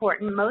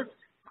important, most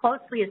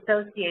closely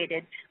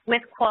associated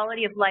with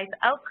quality of life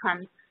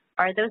outcomes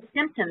are those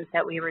symptoms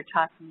that we were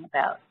talking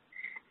about.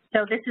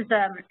 So this is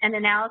an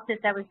analysis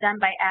that was done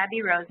by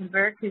Abby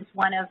Rosenberg, who's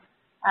one of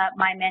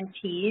my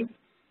mentees.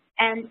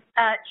 And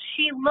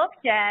she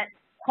looked at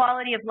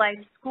quality of life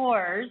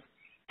scores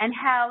and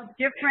how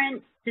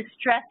different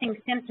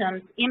distressing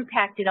symptoms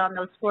impacted on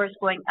those scores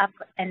going up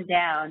and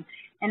down.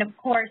 And of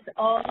course,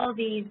 all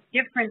these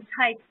different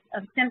types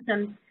of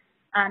symptoms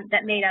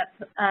that made up,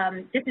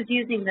 this is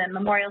using the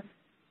Memorial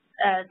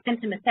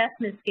Symptom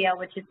Assessment Scale,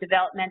 which is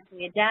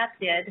developmentally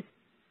adapted,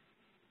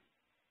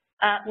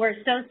 were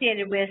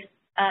associated with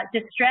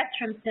distress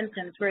from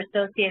symptoms were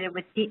associated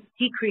with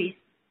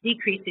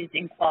decreases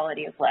in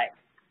quality of life.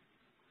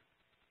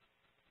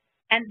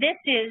 And this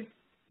is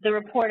the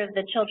report of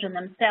the children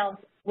themselves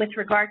with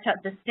regard to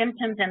the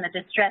symptoms and the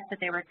distress that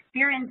they were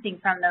experiencing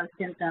from those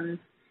symptoms,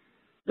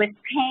 with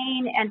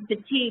pain and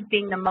fatigue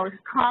being the most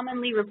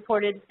commonly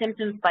reported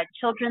symptoms by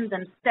children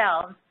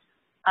themselves,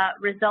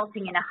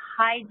 resulting in a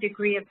high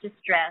degree of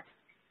distress.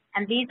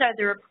 And these are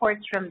the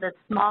reports from the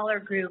smaller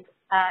group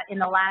in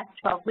the last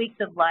 12 weeks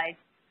of life,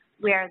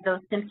 where those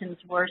symptoms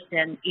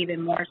worsen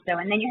even more so.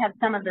 And then you have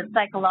some of the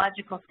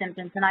psychological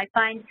symptoms, and I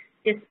find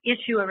this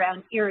issue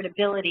around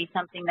irritability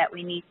something that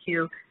we need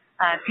to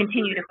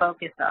continue to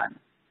focus on.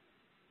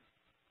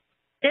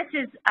 This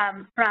is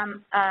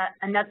from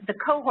the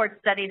cohort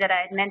study that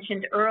I had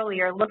mentioned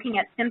earlier, looking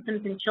at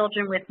symptoms in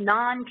children with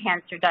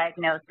non-cancer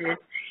diagnosis.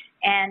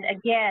 And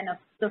again,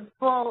 the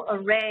full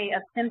array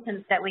of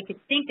symptoms that we could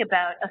think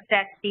about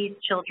affect these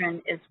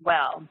children as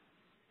well.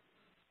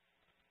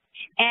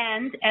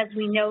 And as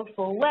we know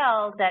full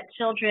well, that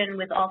children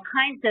with all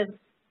kinds of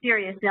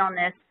serious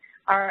illness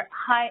are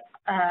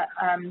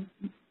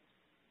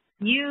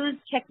use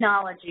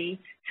technology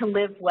to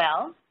live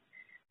well.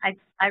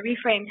 I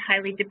reframed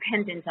highly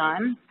dependent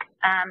on,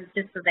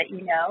 just so that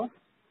you know,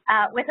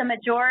 with a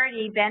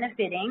majority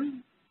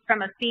benefiting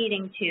from a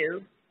feeding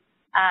tube,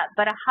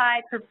 but a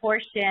high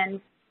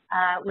proportion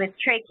with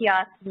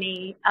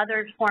tracheostomy,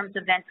 other forms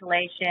of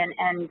ventilation,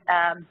 and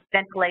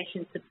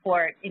ventilation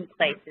support in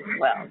place as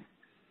well.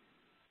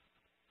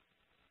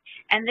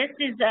 And this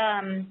is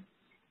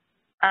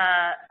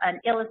an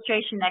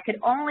illustration that could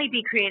only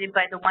be created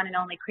by the one and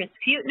only Chris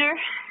Feutner,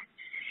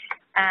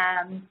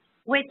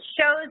 which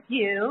shows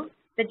you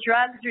the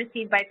drugs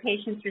received by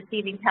patients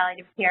receiving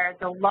palliative care.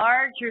 The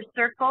larger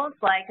circles,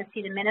 like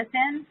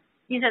acetaminophen,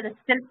 these are the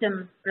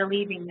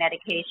symptom-relieving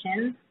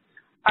medications,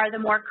 are the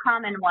more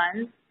common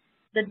ones.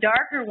 The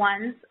darker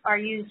ones are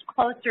used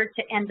closer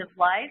to end of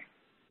life,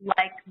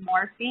 like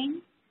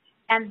morphine.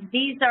 And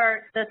these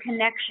are the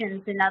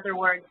connections, in other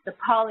words,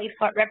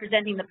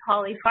 representing the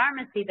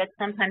polypharmacy that's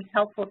sometimes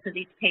helpful to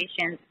these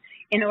patients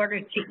in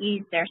order to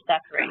ease their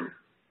suffering.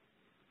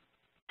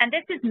 And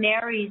this is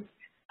Mary's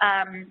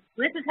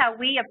this is how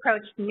we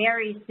approached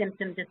Mary's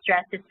symptom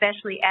distress,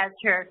 especially as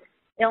her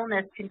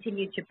illness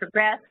continued to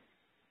progress.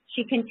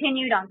 She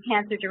continued on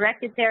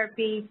cancer-directed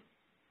therapy.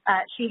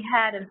 She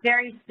had a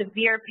very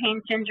severe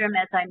pain syndrome,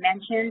 as I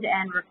mentioned,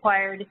 and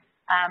required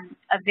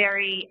a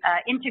very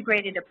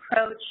integrated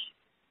approach.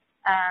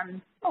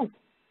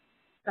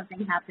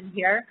 Something happened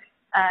here.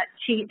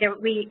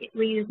 We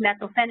used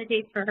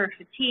methylphenidate for her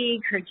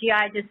fatigue, her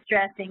GI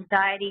distress,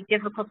 anxiety,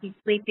 difficulty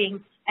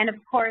sleeping, and of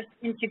course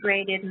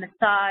integrated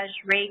massage,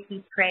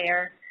 Reiki,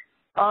 prayer,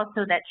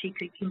 also that she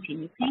could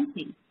continue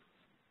painting.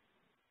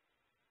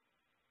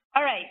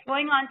 All right,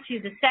 going on to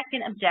the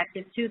second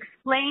objective, to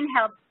explain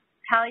how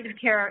palliative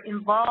care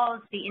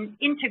involves the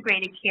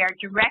integrated care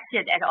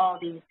directed at all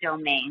these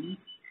domains.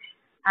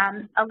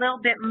 A little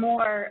bit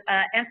more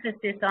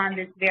emphasis on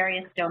these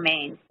various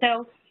domains.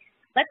 So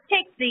let's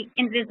take the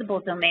invisible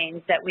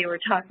domains that we were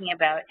talking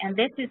about, and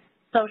this is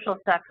social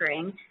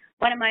suffering.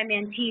 One of my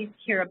mentees,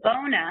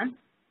 Kirabona,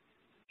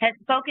 has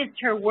focused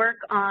her work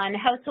on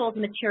household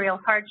material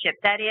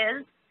hardship, that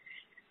is,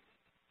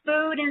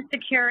 food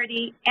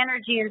insecurity,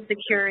 energy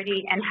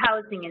insecurity, and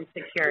housing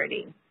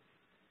insecurity.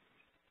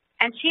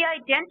 And she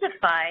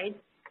identified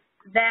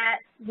that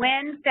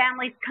when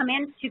families come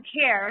into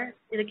care,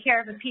 the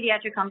care of a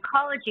pediatric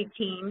oncology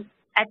team,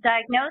 at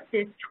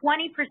diagnosis,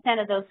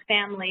 20% of those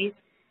families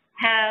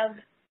have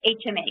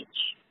HMH.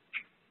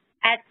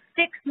 At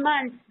 6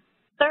 months,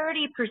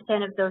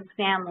 30% of those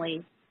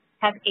families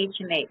have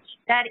HMH.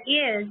 That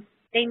is,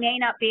 they may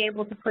not be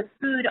able to put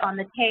food on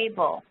the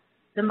table,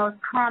 the most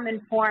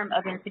common form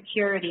of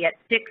insecurity at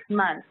 6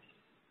 months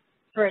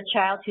for a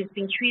child who's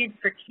been treated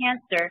for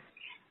cancer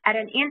at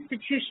an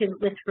institution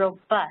with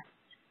robust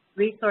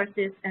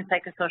resources and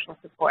psychosocial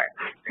support.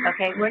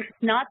 Okay, it's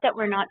not that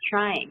we're not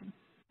trying,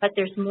 but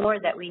there's more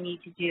that we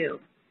need to do.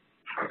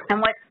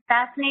 And what's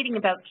fascinating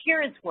about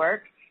Kira's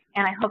work,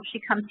 and I hope she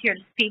comes here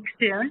to speak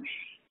soon,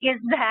 is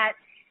that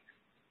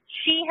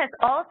she has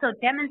also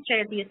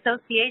demonstrated the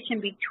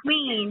association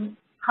between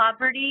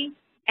poverty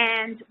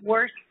and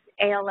worse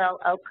ALL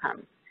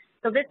outcomes.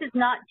 So this is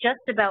not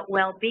just about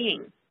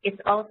well-being, it's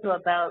also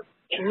about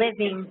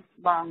living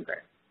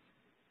longer.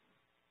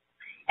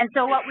 And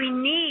so what we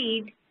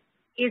need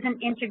is an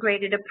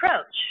integrated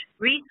approach,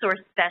 resource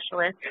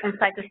specialists and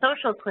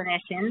psychosocial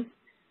clinicians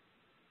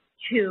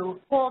to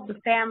hold the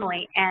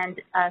family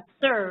and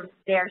serve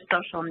their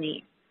social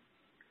needs.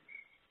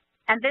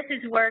 And this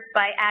is work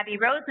by Abby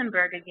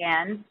Rosenberg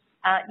again,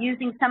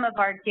 using some of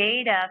our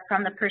data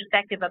from the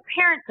perspective of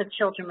parents of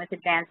children with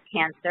advanced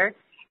cancer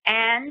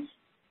and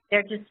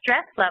their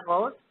distress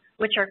levels,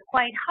 which are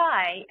quite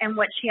high, and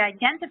what she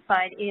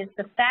identified is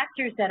the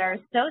factors that are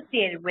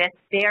associated with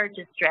their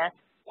distress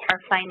are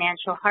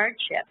financial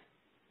hardship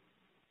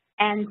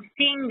and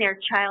seeing their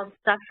child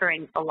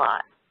suffering a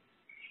lot.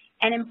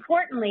 And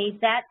importantly,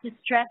 that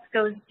distress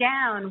goes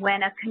down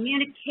when a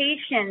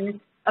communication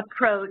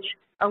approach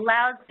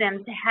allows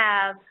them to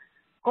have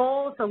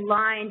goals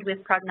aligned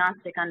with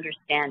prognostic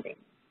understanding.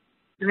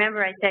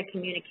 Remember, I said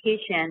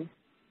communication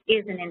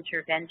is an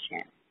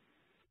intervention.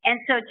 And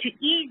so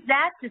to ease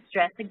that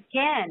distress,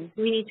 again,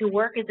 we need to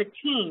work as a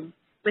team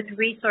with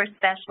resource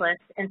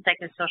specialists and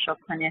psychosocial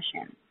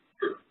clinicians.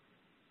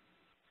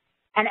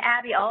 And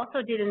Abby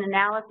also did an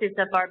analysis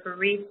of our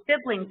bereaved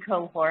sibling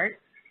cohort,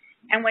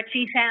 and what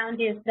she found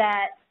is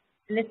that,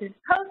 and this is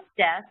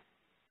post-death,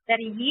 that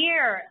a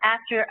year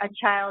after a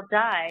child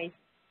dies,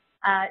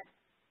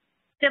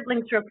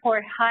 siblings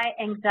report high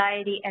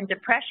anxiety and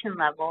depression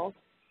levels,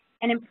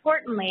 and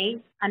importantly,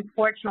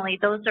 unfortunately,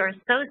 those are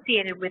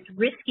associated with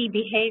risky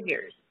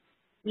behaviors,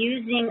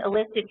 using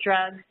illicit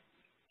drugs,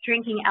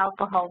 drinking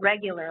alcohol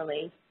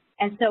regularly.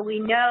 And so we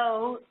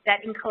know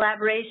that in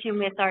collaboration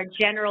with our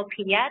general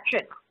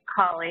pediatric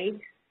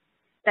colleagues,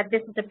 that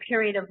this is a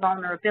period of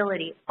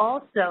vulnerability,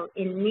 also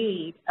in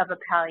need of a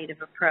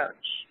palliative approach.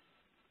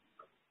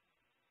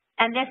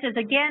 And this is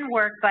again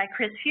work by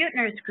Chris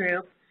Feutner's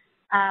group,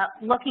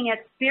 looking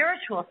at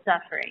spiritual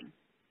suffering.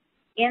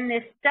 In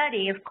this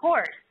study, of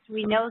course,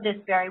 we know this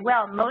very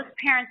well, most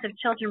parents of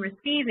children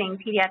receiving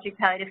pediatric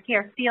palliative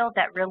care feel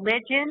that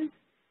religion,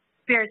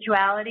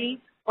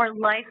 spirituality, or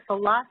life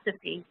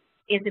philosophy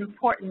is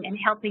important in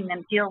helping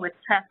them deal with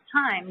tough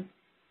times,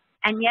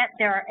 and yet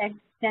there are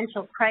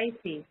existential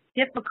crises,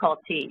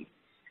 difficulties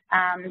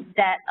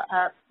that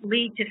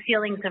lead to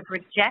feelings of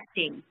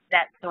rejecting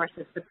that source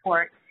of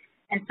support.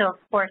 And so, of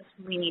course,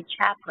 we need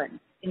chaplains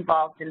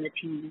involved in the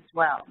team as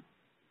well.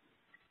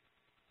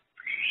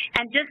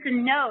 And just a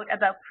note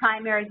about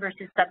primary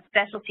versus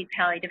subspecialty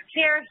palliative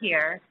care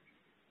here.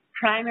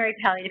 Primary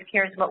palliative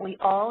care is what we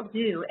all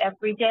do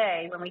every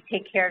day when we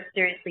take care of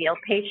seriously ill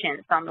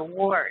patients on the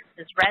wards,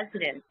 as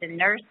residents and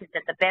nurses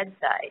at the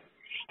bedside,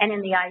 and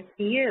in the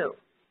ICU.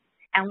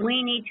 And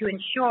we need to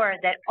ensure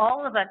that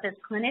all of us as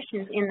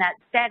clinicians in that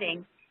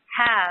setting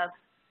have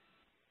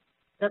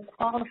the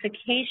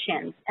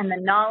qualifications and the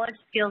knowledge,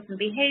 skills, and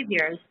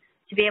behaviors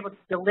to be able to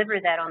deliver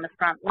that on the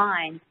front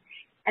line.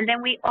 And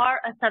then we are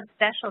a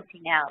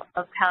subspecialty now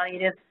of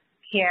palliative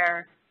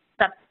care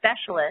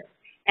subspecialists,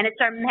 And it's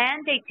our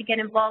mandate to get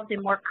involved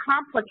in more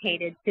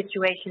complicated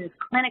situations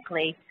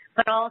clinically,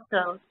 but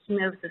also to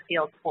move the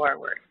field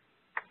forward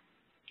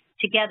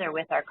together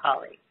with our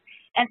colleagues.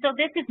 And so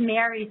this is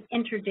Mary's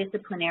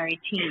interdisciplinary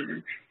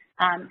team.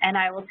 And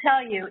I will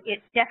tell you,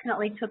 it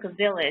definitely took a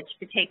village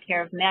to take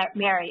care of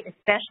Mary,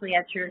 especially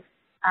as her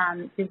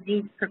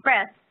disease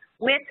progressed.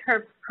 With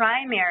her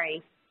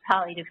primary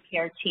palliative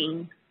care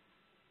team,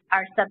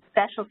 our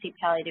subspecialty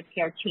palliative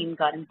care team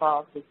got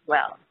involved as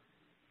well.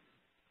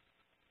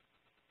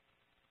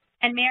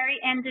 And Mary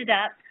ended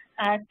up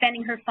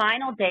spending her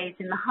final days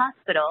in the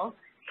hospital,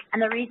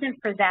 and the reason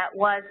for that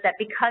was that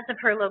because of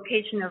her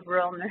location of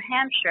rural New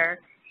Hampshire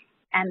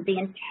and the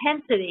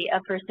intensity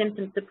of her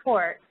symptom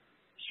support,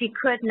 she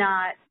could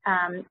not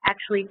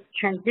actually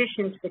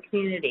transition to the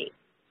community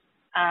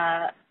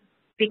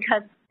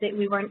because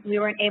we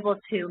weren't able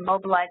to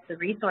mobilize the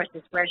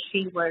resources where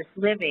she was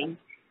living.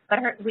 But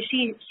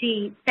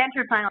she spent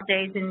her final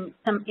days in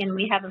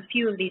we have a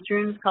few of these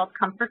rooms called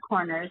comfort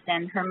corners,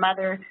 and her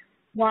mother,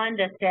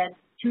 Wanda, said,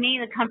 to me,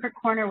 the comfort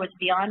corner was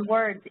beyond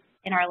words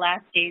in our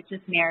last days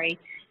with Mary.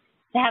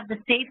 To have the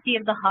safety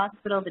of the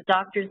hospital, the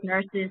doctors,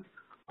 nurses,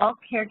 all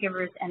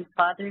caregivers, and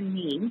Father and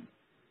me,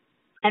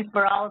 and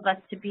for all of us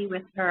to be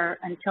with her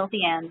until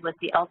the end was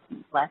the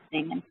ultimate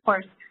blessing. And of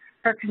course,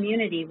 her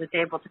community was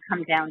able to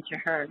come down to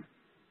her.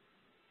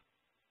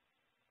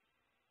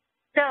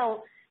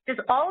 So, does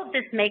all of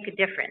this make a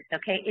difference,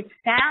 okay? It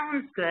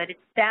sounds good, it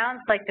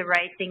sounds like the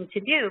right thing to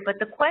do, but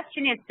the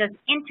question is, does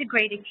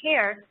integrated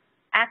care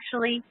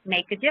actually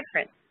make a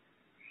difference?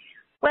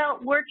 Well,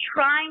 we're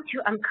trying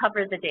to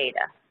uncover the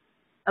data,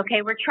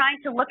 okay? We're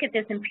trying to look at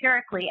this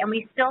empirically, and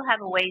we still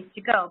have a ways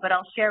to go, but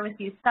I'll share with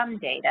you some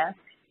data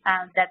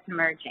that's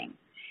emerging.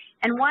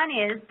 And one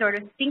is sort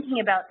of thinking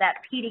about that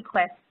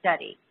PediQuest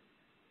study.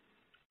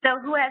 So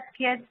who has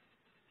kids?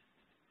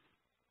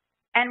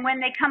 And when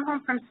they come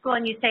home from school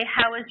and you say,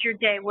 how was your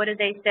day, what do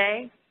they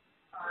say?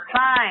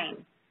 Fine.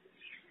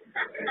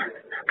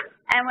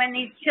 And when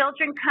these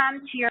children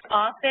come to your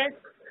office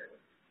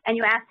and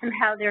you ask them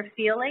how they're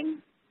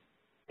feeling,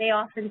 they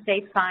often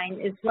say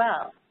fine as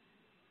well.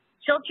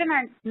 Children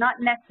are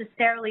not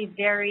necessarily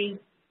very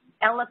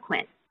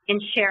eloquent in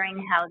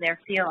sharing how they're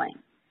feeling.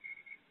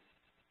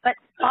 But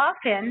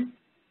often,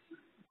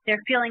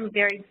 they're feeling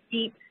very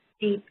deep,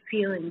 deep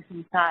feelings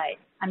inside.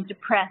 I'm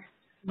depressed,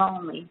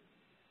 lonely,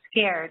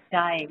 scared,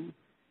 dying,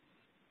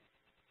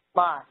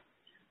 lost.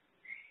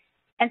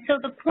 And so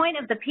the point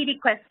of the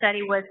PediQuest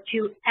study was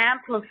to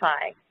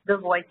amplify the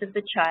voice of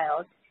the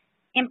child,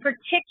 in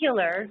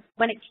particular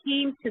when it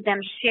came to them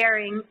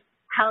sharing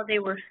how they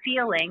were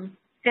feeling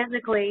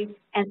physically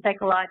and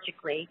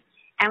psychologically.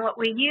 And what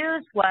we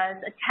used was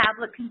a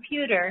tablet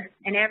computer,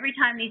 and every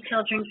time these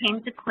children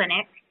came to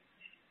clinic,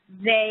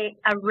 a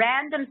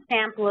random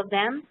sample of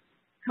them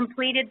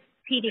completed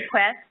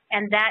PediQuest,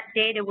 and that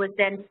data was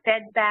then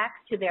fed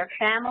back to their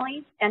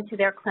families and to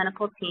their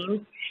clinical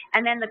teams.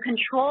 And then the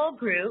control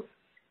group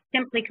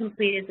simply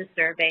completed the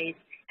surveys,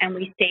 and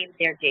we saved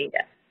their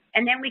data.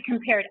 And then we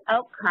compared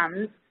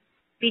outcomes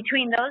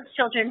between those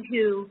children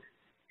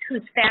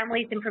whose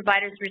families and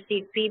providers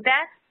received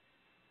feedback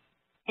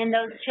and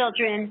those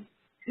children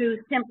who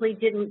simply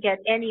didn't get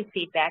any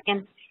feedback.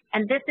 And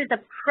this is a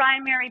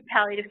primary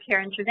palliative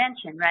care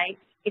intervention, right?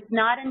 It's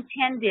not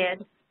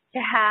intended to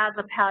have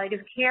a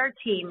palliative care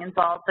team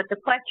involved, but the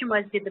question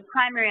was, did the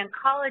primary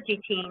oncology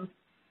team,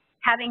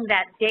 having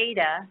that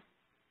data,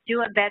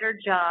 do a better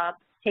job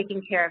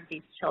taking care of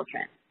these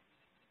children?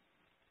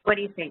 What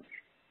do you think?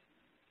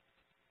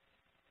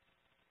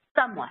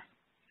 Somewhat.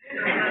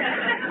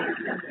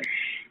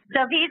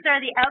 So these are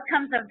the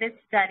outcomes of this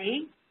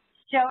study,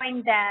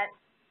 showing that,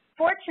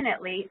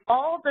 fortunately,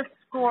 all the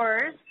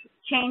scores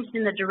changed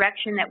in the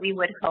direction that we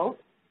would hope.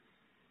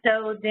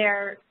 So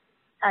their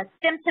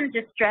symptom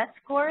distress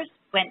scores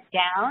went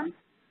down,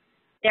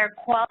 their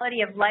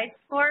quality of life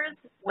scores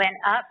went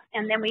up,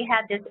 and then we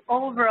had this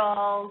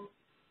overall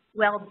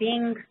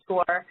well-being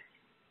score,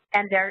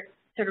 and their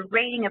sort of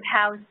rating of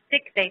how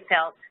sick they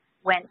felt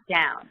went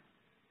down.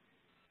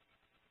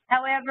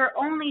 However,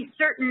 only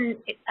certain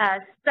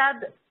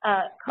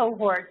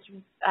sub-cohorts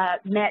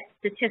met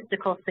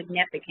statistical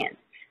significance.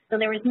 So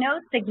there was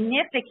no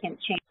significant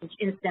change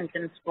in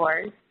symptom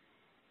scores.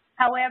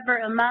 However,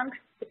 amongst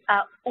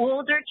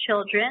older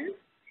children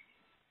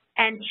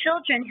and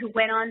children who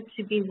went on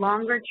to be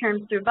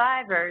longer-term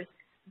survivors,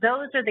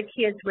 those are the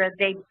kids where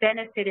they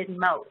benefited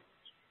most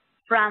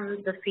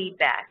from the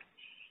feedback.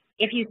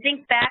 If you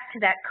think back to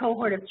that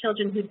cohort of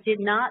children who did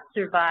not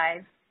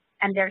survive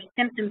and their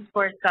symptom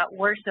scores got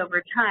worse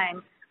over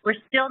time, we're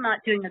still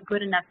not doing a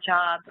good enough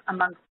job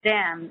amongst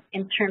them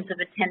in terms of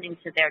attending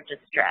to their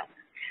distress.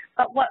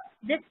 But what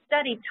this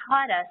study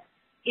taught us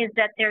is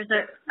that there's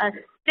a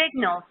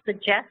signal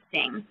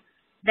suggesting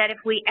that if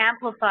we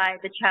amplify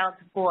the child's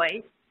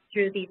voice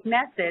through these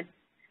methods,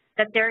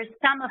 that there is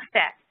some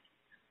effect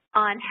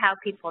on how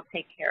people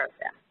take care of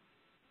them.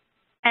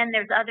 And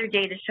there's other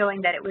data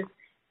showing that it was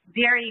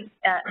very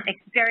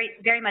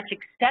much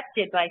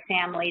accepted by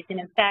families, and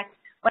in fact,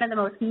 one of the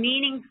most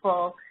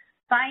meaningful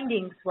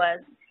findings was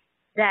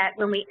that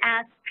when we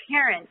asked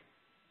parents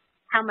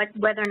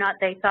whether or not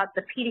they thought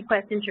the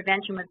PediQuest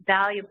intervention was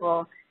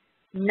valuable,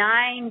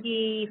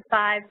 95%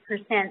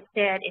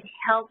 said it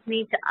helped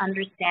me to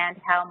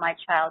understand how my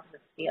child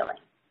was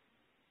feeling,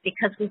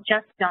 because we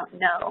just don't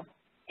know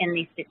in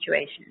these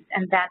situations,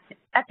 and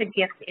that's a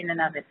gift in and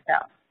of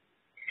itself.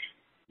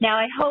 Now,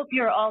 I hope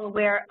you're all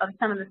aware of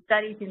some of the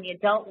studies in the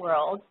adult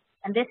world,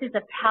 and this is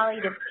a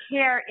palliative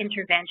care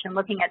intervention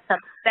looking at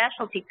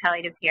subspecialty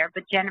palliative care,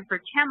 but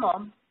Jennifer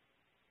Temmel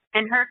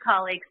and her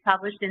colleagues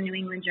published in New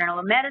England Journal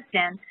of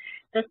Medicine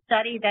the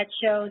study that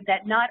showed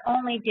that not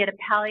only did a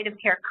palliative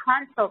care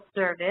consult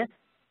service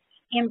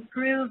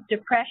improve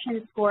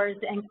depression scores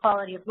and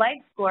quality of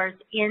life scores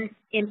in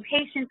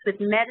patients with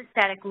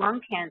metastatic lung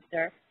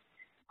cancer,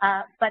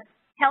 but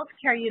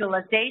healthcare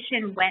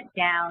utilization went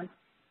down,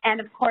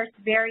 and of course,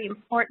 very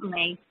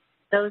importantly,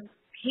 those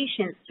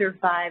patients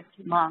survived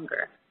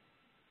longer.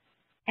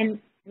 And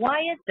why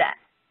is that?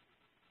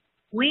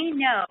 We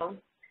know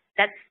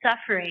that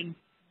suffering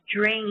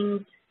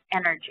drains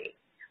energy.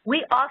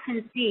 We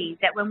often see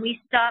that when we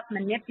stop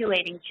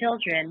manipulating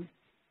children,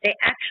 they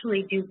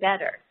actually do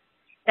better,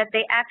 that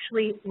they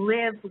actually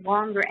live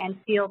longer and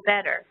feel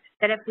better,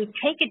 that if we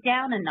take it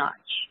down a notch,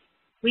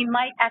 we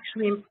might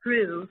actually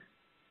improve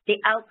the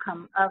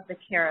outcome of the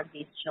care of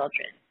these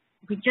children.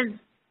 We just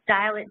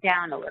dial it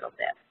down a little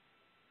bit.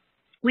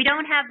 We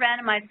don't have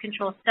randomized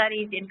control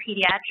studies in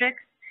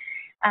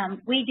pediatrics.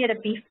 We did a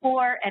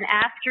before and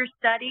after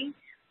study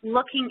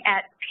looking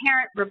at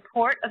parent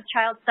report of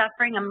child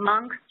suffering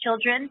amongst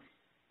children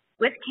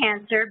with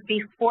cancer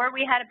before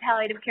we had a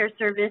palliative care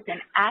service and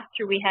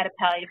after we had a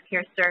palliative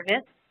care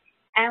service.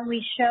 And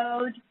we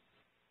showed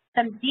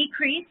some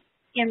decrease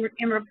in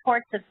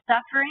reports of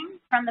suffering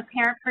from the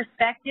parent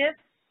perspective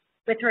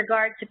with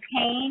regard to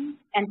pain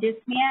and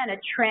dyspnea and a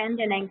trend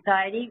in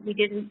anxiety. We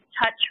didn't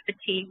touch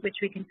fatigue, which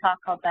we can talk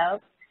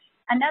about.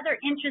 Another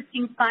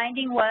interesting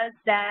finding was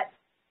that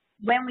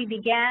when we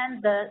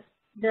began the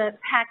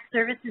PAC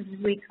services,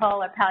 as we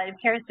call our palliative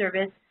care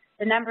service,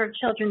 the number of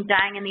children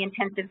dying in the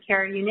intensive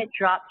care unit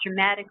dropped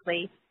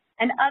dramatically.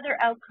 And other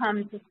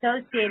outcomes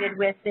associated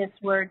with this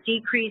were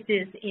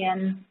decreases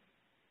in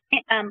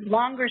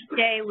longer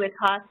stay with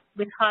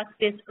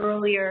hospice,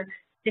 earlier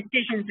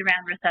decisions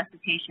around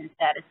resuscitation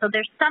status. So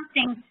there's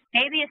something,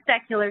 maybe a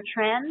secular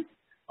trend,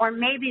 or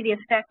maybe the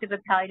effect of a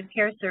palliative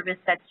care service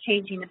that's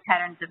changing the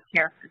patterns of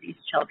care for these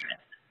children.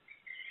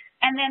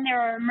 And then there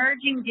are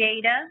emerging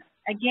data,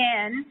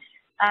 again,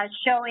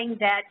 showing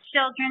that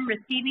children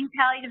receiving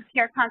palliative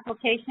care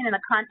consultation in the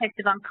context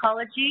of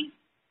oncology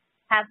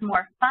have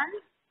more fun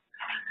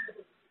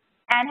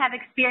and have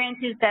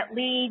experiences that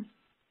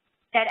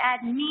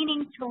add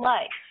meaning to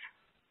life.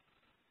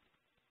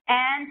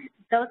 And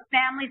those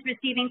families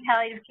receiving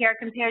palliative care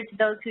compared to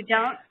those who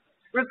don't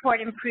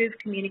report improved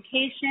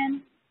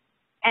communication,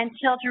 and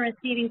children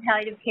receiving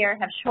palliative care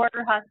have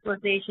shorter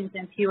hospitalizations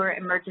and fewer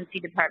emergency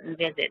department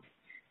visits.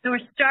 So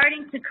we're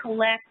starting to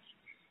collect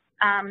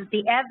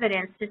the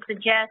evidence to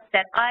suggest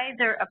that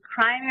either a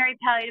primary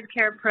palliative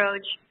care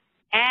approach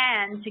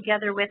and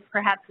together with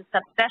perhaps a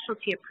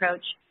subspecialty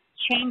approach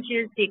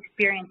changes the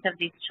experience of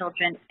these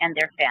children and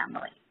their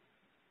families.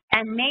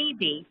 And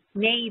maybe,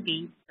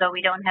 though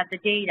we don't have the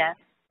data,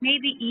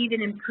 maybe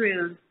even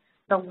improves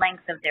the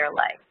length of their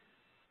life.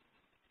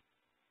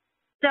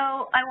 So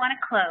I want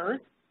to close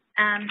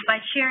by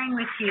sharing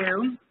with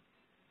you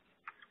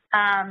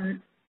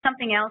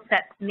something else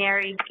that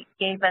Mary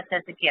gave us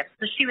as a gift.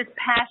 So she was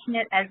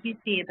passionate, as you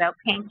see, about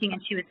painting,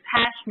 and she was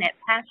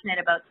passionate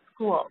about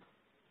school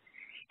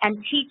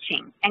and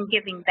teaching and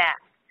giving back.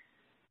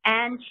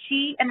 And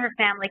she and her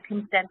family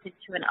consented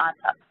to an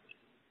autopsy.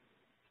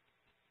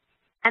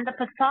 And the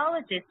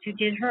pathologist who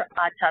did her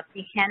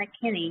autopsy, Hannah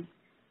Kinney,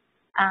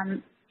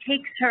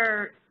 takes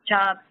her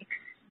job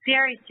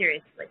very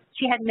seriously.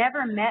 She had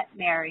never met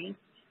Mary,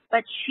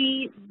 but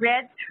she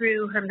read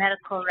through her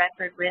medical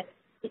record with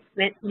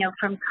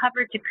from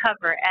cover to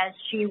cover as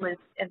she was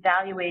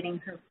evaluating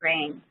her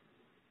brain.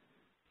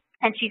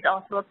 And she's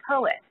also a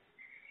poet.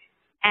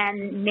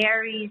 And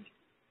Mary's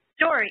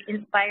story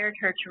inspired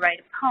her to write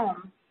a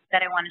poem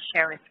that I want to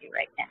share with you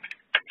right now.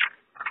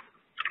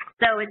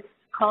 So it's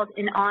called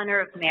In Honor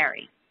of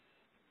Mary.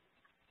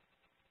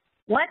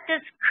 What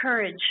does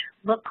courage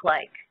look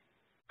like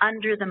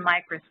under the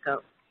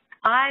microscope?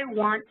 I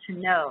want to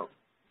know.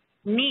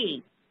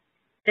 Me,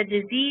 the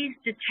disease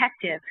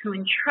detective who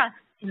entrusts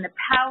in the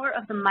power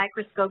of the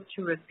microscope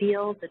to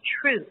reveal the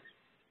truth.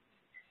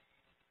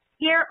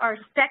 Here are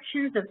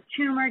sections of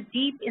tumor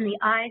deep in the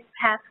eye's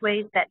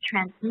pathways that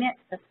transmit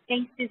the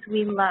faces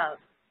we love.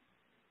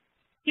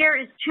 Here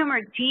is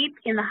tumor deep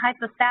in the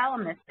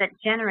hypothalamus that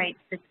generates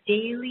the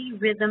daily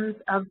rhythms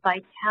of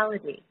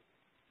vitality.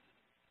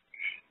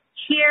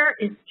 Here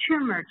is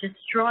tumor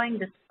destroying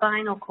the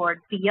spinal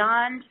cord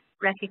beyond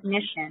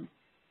recognition.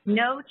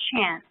 No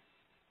chance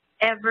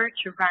ever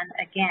to run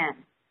again.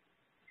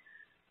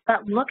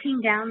 But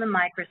looking down the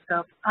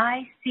microscope,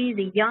 I see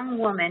the young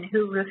woman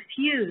who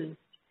refused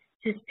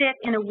to sit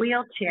in a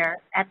wheelchair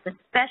at the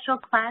special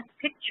class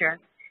picture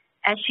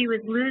as she was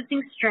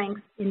losing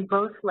strength in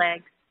both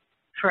legs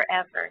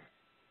forever.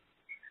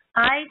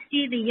 I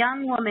see the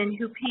young woman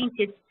who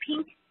painted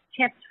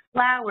pink-tipped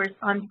flowers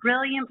on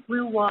brilliant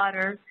blue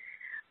water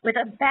with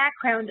a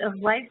background of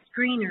life's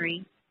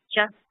greenery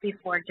just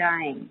before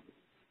dying.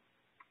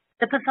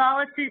 The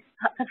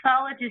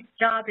pathologist's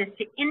job is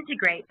to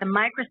integrate the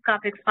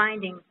microscopic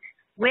findings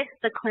with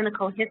the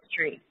clinical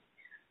history.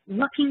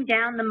 Looking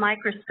down the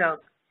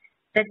microscope,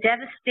 the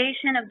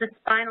devastation of the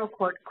spinal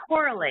cord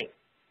correlates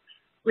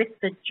with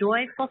the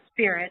joyful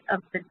spirit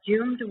of the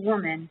doomed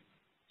woman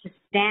to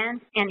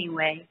stand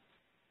anyway,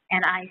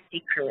 and I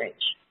see courage.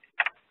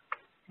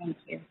 Thank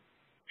you.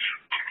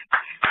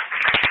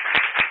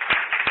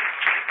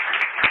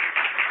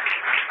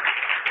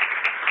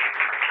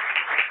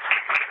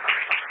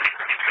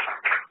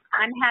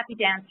 I'm happy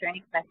to answer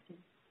any questions.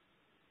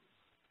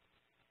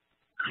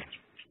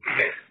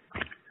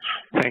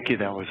 Thank you.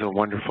 That was a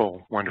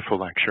wonderful, wonderful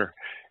lecture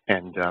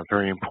and a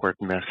very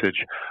important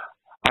message.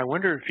 I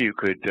wonder if you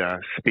could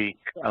speak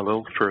a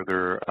little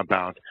further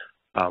about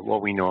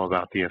what we know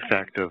about the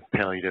effect of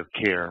palliative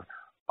care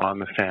on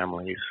the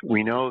families.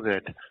 We know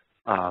that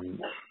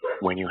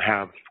when you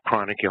have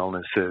chronic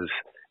illnesses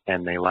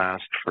and they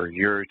last for a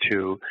year or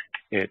two,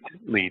 it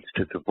leads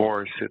to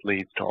divorce, it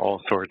leads to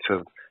all sorts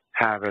of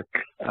havoc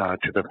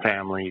to the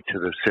family, to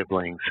the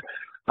siblings.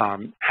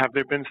 Have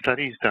there been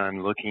studies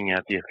done looking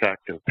at the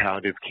effect of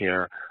palliative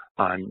care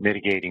on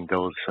mitigating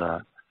those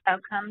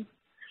outcomes?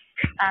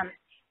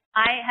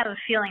 I have a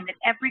feeling that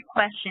every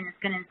question is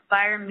going to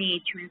inspire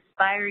me to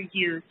inspire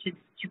you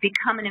to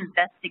become an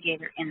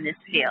investigator in this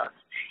field.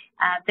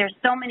 There's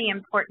so many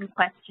important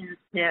questions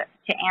to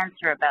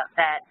answer about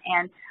that.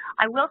 And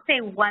I will say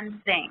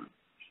one thing,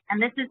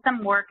 and this is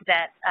some work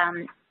that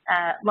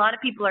a lot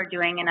of people are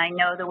doing, and I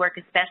know the work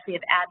especially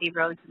of Abby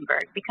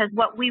Rosenberg, because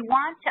what we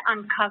want to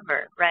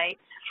uncover, right,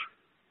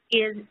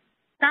 is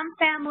some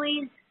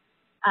families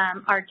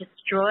are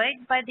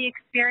destroyed by the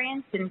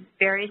experience in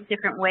various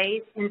different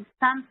ways, and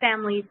some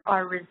families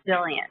are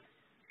resilient.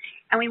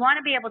 And we want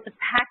to be able to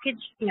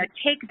package,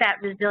 take that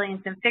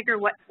resilience and figure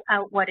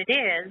out what it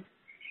is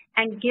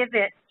and give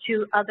it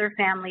to other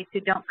families who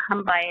don't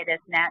come by it as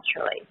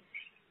naturally.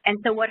 And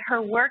so what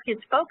her work is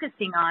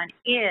focusing on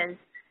is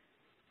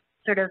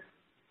sort of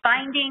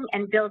finding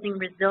and building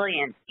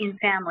resilience in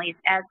families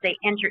as they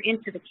enter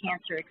into the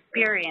cancer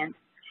experience,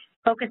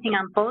 focusing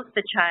on both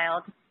the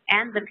child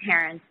and the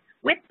parents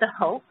with the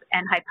hope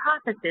and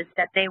hypothesis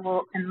that they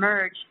will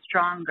emerge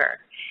stronger.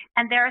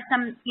 And there are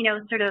some,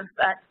 sort of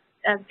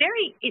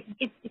very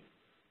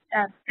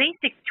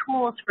basic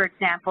tools, for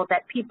example,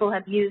 that people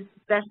have used,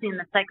 especially in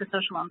the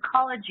psychosocial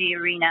oncology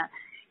arena,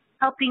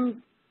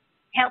 helping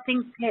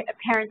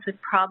parents with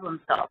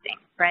problem solving,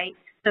 right?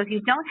 So if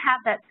you don't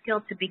have that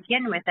skill to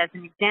begin with, as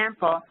an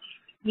example,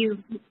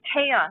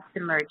 chaos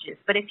emerges.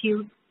 But if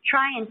you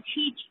try and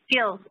teach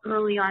skills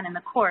early on in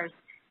the course,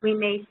 we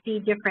may see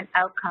different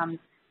outcomes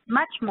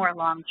much more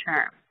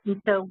long-term.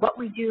 And so what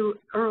we do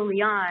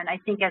early on, I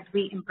think, as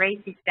we embrace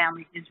these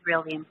families is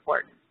really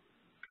important.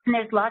 And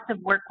there's lots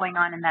of work going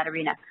on in that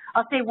arena.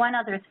 I'll say one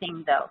other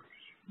thing, though,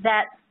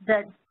 that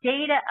the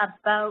data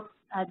about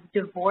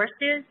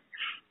divorces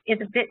is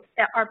a bit,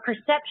 our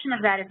perception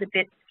of that is a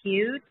bit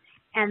skewed,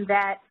 and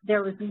that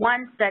there was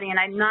one study, and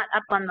I'm not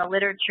up on the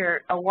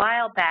literature, a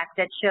while back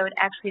that showed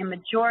actually a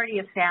majority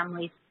of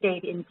families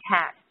stayed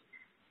intact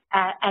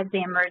as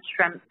they emerged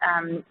from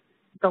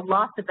the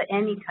loss of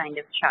any kind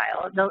of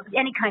child,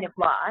 any kind of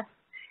loss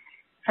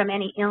from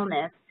any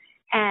illness.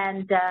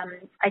 And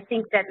I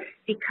think that's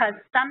because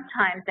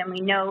sometimes, and we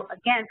know,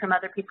 again, from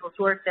other people's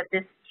work, that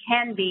this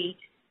can be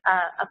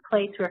a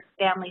place where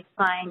families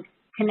find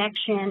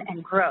connection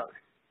and growth.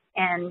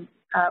 And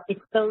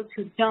it's those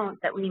who don't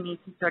that we need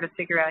to sort of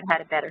figure out how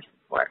to better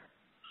support.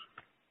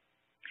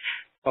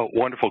 Oh,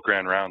 wonderful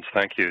grand rounds.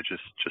 Thank you.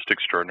 Just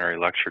extraordinary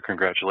lecture.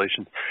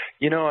 Congratulations.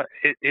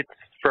 It's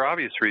for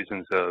obvious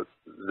reasons,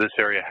 this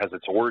area has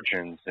its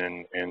origins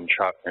in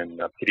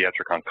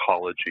pediatric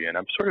oncology, and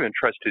I'm sort of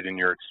interested in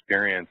your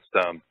experience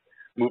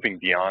moving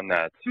beyond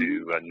that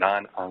to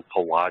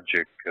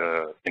non-oncologic,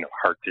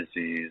 heart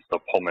disease,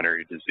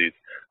 pulmonary disease.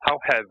 How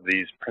have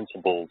these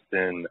principles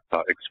been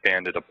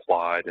expanded,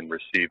 applied, and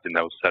received in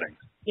those settings?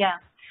 Yeah.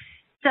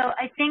 So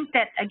I think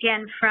that,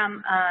 again,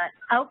 from an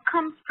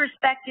outcomes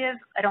perspective,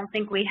 I don't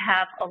think we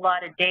have a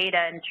lot of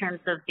data in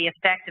terms of the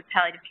effect of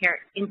palliative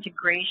care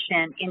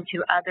integration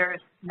into other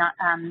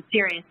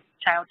serious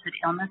childhood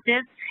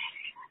illnesses.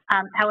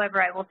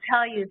 However, I will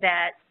tell you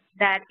that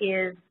that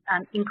is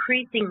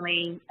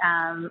increasingly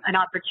an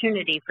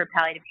opportunity for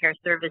palliative care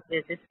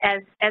services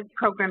as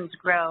programs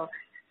grow.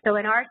 So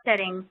in our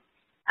setting,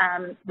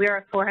 we're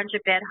a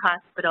 400-bed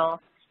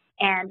hospital,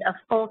 and a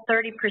full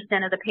 30%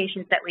 of the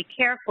patients that we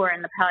care for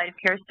in the palliative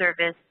care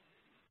service,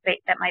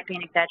 that might be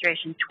an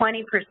exaggeration,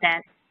 20%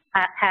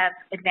 have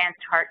advanced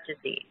heart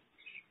disease.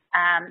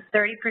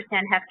 30%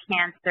 have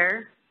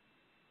cancer.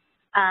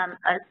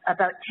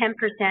 About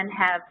 10%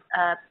 have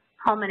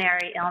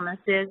pulmonary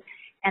illnesses.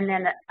 and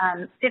then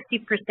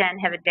 50%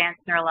 have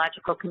advanced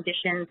neurological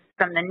conditions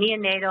from the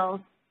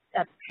neonatal,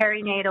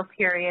 perinatal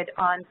period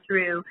on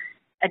through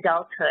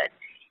adulthood.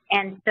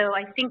 And so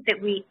I think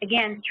that we,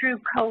 again, through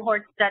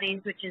cohort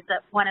studies, which is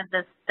one of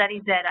the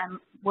studies that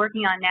I'm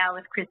working on now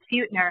with Chris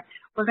Feutner,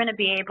 we're going to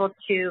be able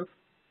to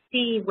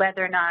see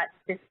whether or not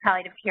this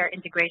palliative care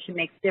integration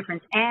makes a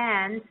difference.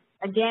 And,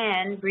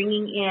 again,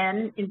 bringing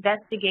in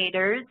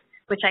investigators,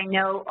 which I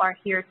know are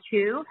here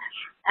too,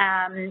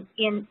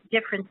 in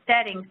different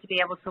settings to be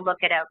able to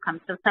look at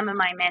outcomes. So some of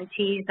my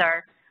mentees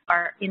are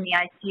in the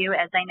ICU,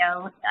 as I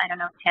know. I don't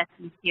know if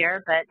Tessie's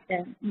here, but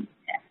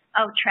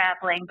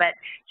traveling, but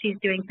she's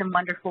doing some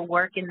wonderful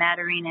work in that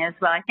arena as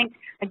well. I think,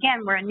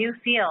 again, we're a new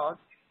field,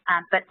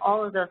 but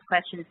all of those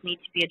questions need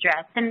to be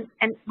addressed. And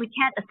we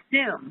can't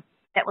assume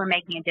that we're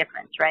making a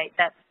difference, right?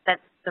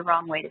 That's the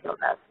wrong way to go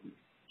about it.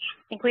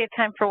 I think we have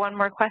time for one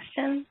more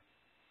question.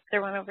 Is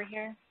there one over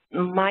here?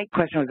 My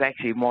question was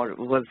actually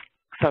was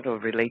sort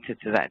of related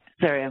to that.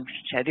 Sorry, I'm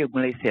Shadia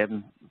Malaysia,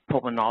 I'm a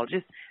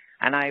pulmonologist,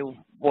 and I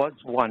was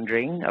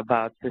wondering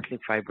about cystic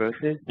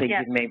fibrosis,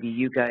 thinking maybe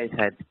you guys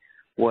had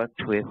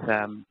worked with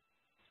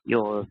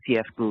your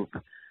CF group,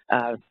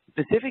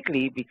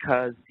 specifically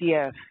because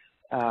CF,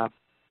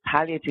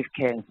 palliative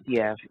care in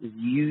CF is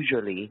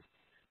usually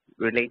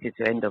related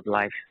to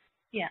end-of-life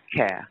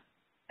care.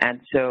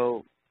 And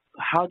so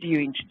how do you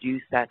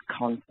introduce that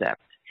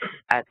concept,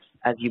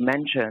 as you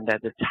mentioned,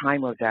 at the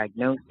time of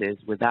diagnosis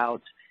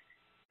without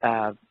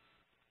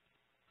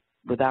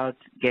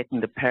getting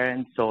the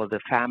parents or the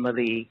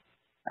family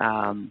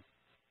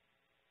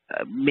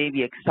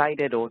maybe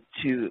excited or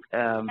to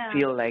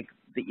feel like,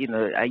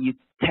 are you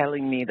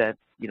telling me that,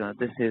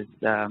 this is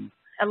a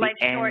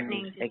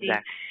life-shortening disease?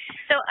 Exactly.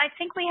 So I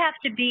think we have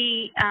to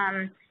be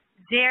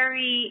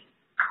very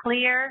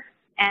clear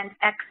and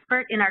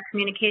expert in our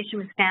communication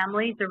with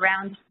families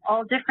around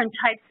all different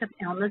types of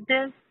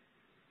illnesses.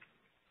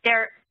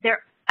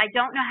 I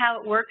don't know how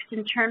it works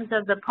in terms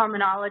of the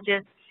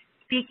pulmonologist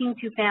speaking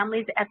to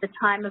families at the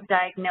time of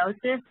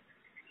diagnosis,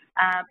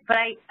 but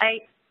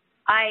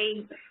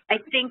I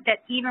think that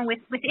even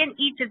within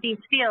each of these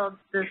fields,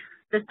 the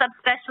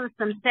subspecialists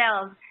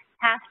themselves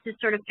have to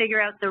sort of figure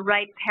out the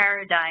right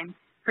paradigm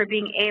for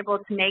being able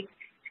to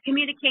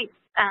communicate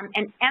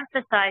and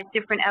emphasize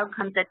different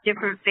outcomes at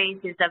different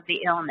phases of the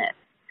illness.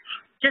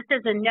 Just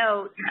as a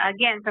note,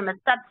 again, from a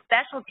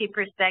subspecialty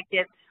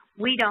perspective,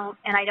 we don't,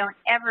 and I don't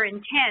ever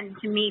intend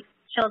to meet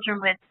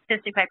children with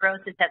cystic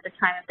fibrosis at the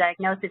time of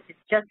diagnosis. It's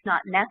just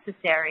not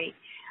necessary.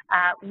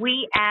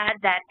 We add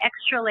that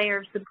extra layer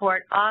of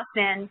support.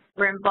 Often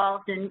we're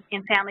involved in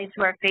families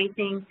who are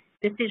facing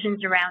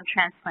decisions around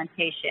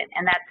transplantation,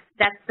 and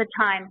that's the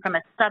time from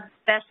a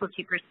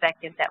subspecialty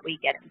perspective that we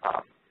get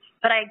involved.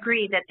 But I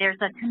agree that there's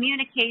a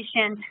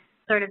communication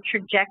sort of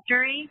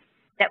trajectory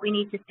that we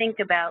need to think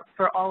about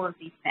for all of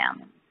these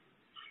families.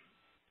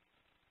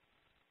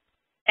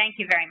 Thank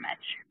you very much.